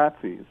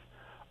 neo-Nazis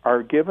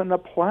are given a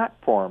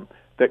platform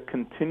that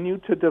continue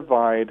to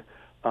divide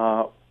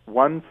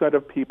one set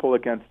of people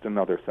against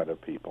another set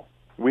of people.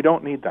 We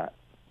don't need that.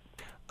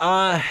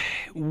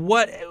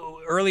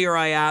 Earlier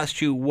I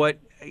asked you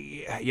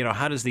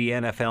how does the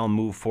NFL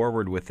move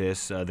forward with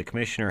this? The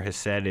commissioner has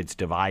said it's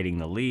dividing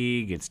the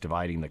league, it's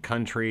dividing the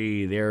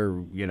country. They're,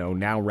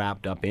 now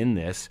wrapped up in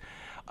this.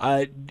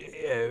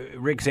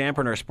 Rick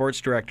Zamperin, our sports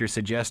director,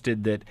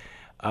 suggested that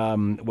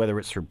whether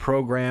it's through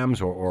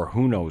programs or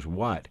who knows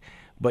what,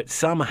 but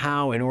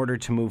somehow in order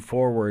to move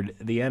forward,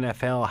 the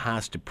NFL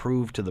has to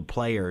prove to the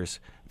players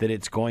that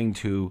it's going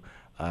to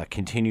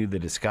continue the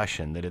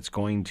discussion, that it's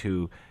going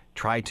to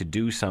try to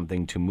do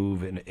something to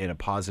move in a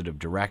positive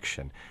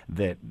direction,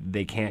 that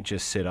they can't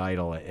just sit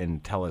idle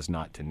and tell us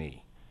not to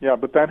knee. Yeah,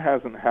 but that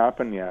hasn't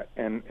happened yet.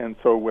 And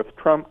so with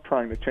Trump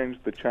trying to change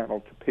the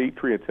channel to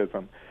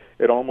patriotism,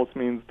 it almost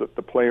means that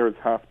the players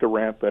have to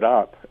ramp it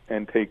up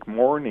and take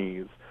more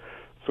knees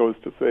so as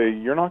to say,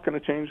 you're not going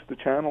to change the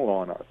channel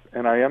on us.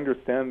 And I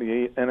understand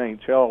the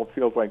NHL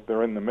feels like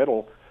they're in the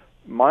middle.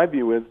 My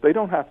view is they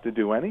don't have to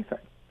do anything.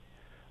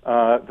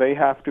 They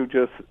have to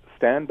just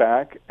stand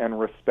back and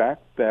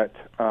respect that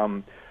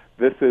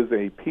this is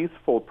a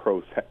peaceful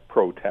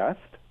protest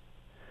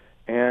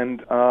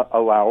and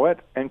allow it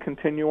and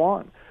continue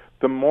on.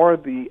 The more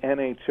the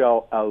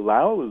NHL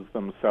allows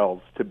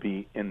themselves to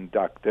be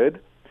inducted,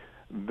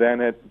 then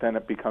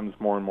it becomes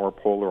more and more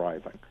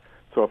polarizing.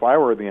 So if I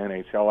were the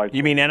NHL,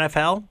 You mean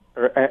NFL?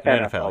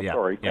 NFL, yeah.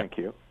 Sorry, yeah. Thank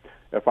you.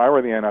 If I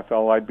were the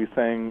NFL, I'd be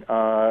saying,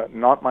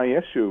 not my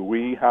issue.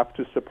 We have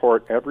to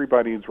support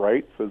everybody's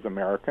rights as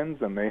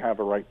Americans, and they have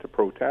a right to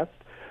protest.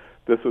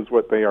 This is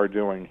what they are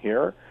doing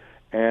here.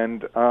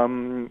 And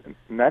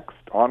next,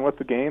 on with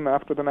the game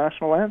after the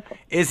national anthem.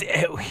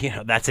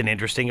 That's an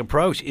interesting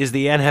approach. Is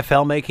the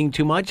NFL making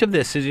too much of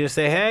this? Is you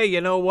say, hey, you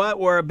know what,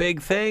 we're a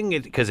big thing,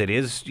 because it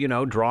is,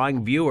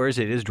 drawing viewers,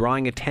 it is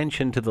drawing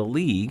attention to the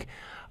league.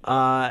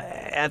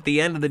 At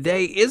the end of the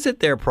day, is it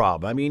their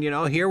problem? I mean,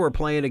 here we're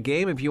playing a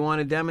game. If you want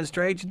to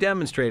demonstrate, you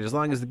demonstrate. As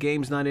long as the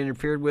game's not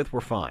interfered with,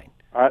 we're fine.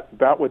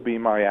 That would be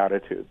my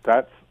attitude.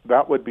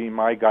 That would be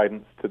my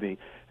guidance to the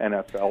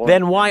NFL.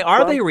 Then why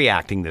are they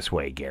reacting this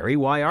way, Gary?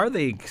 Why are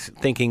they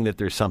thinking that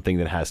there's something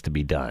that has to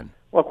be done?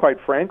 Well, quite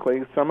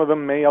frankly, some of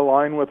them may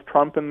align with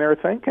Trump in their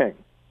thinking.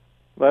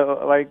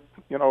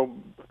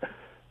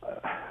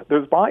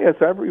 There's bias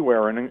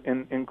everywhere,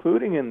 and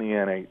including in the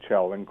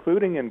NHL,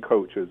 including in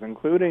coaches,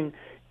 including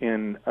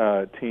in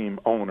team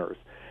owners.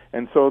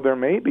 And so there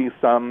may be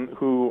some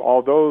who,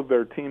 although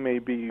their team may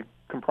be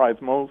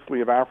comprised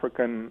mostly of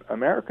African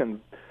Americans,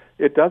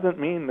 it doesn't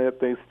mean that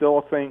they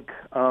still think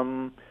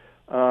in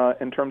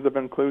terms of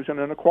inclusion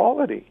and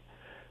equality.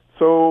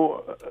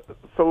 So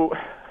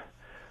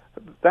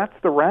that's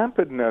the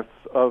rampantness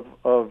of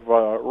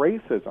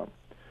racism.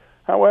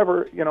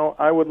 However,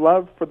 I would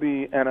love for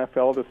the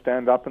NFL to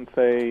stand up and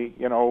say,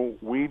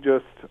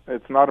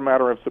 it's not a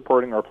matter of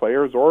supporting our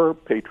players or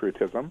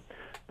patriotism.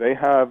 They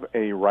have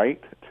a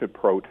right to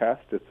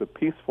protest. It's a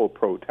peaceful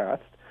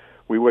protest.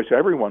 We wish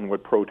everyone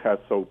would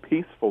protest so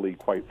peacefully,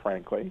 quite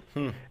frankly.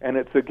 And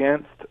it's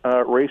against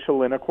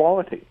racial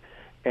inequality.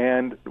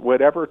 And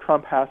whatever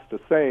Trump has to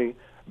say,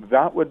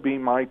 that would be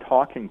my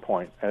talking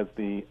point as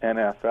the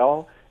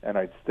NFL, and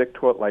I'd stick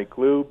to it like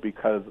glue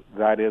because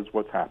that is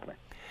what's happening.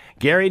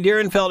 Gary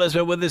Dierenfeld has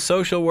been with his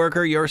social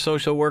worker,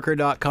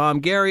 yoursocialworker.com.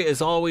 Gary,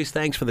 as always,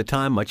 thanks for the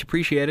time. Much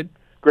appreciated.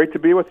 Great to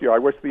be with you. I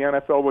wish the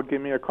NFL would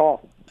give me a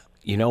call.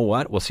 You know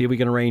what? We'll see if we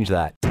can arrange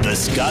that. The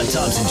Scott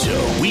Thompson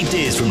Show,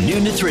 weekdays from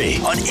noon to 3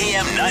 on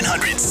AM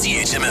 900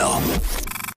 CHML.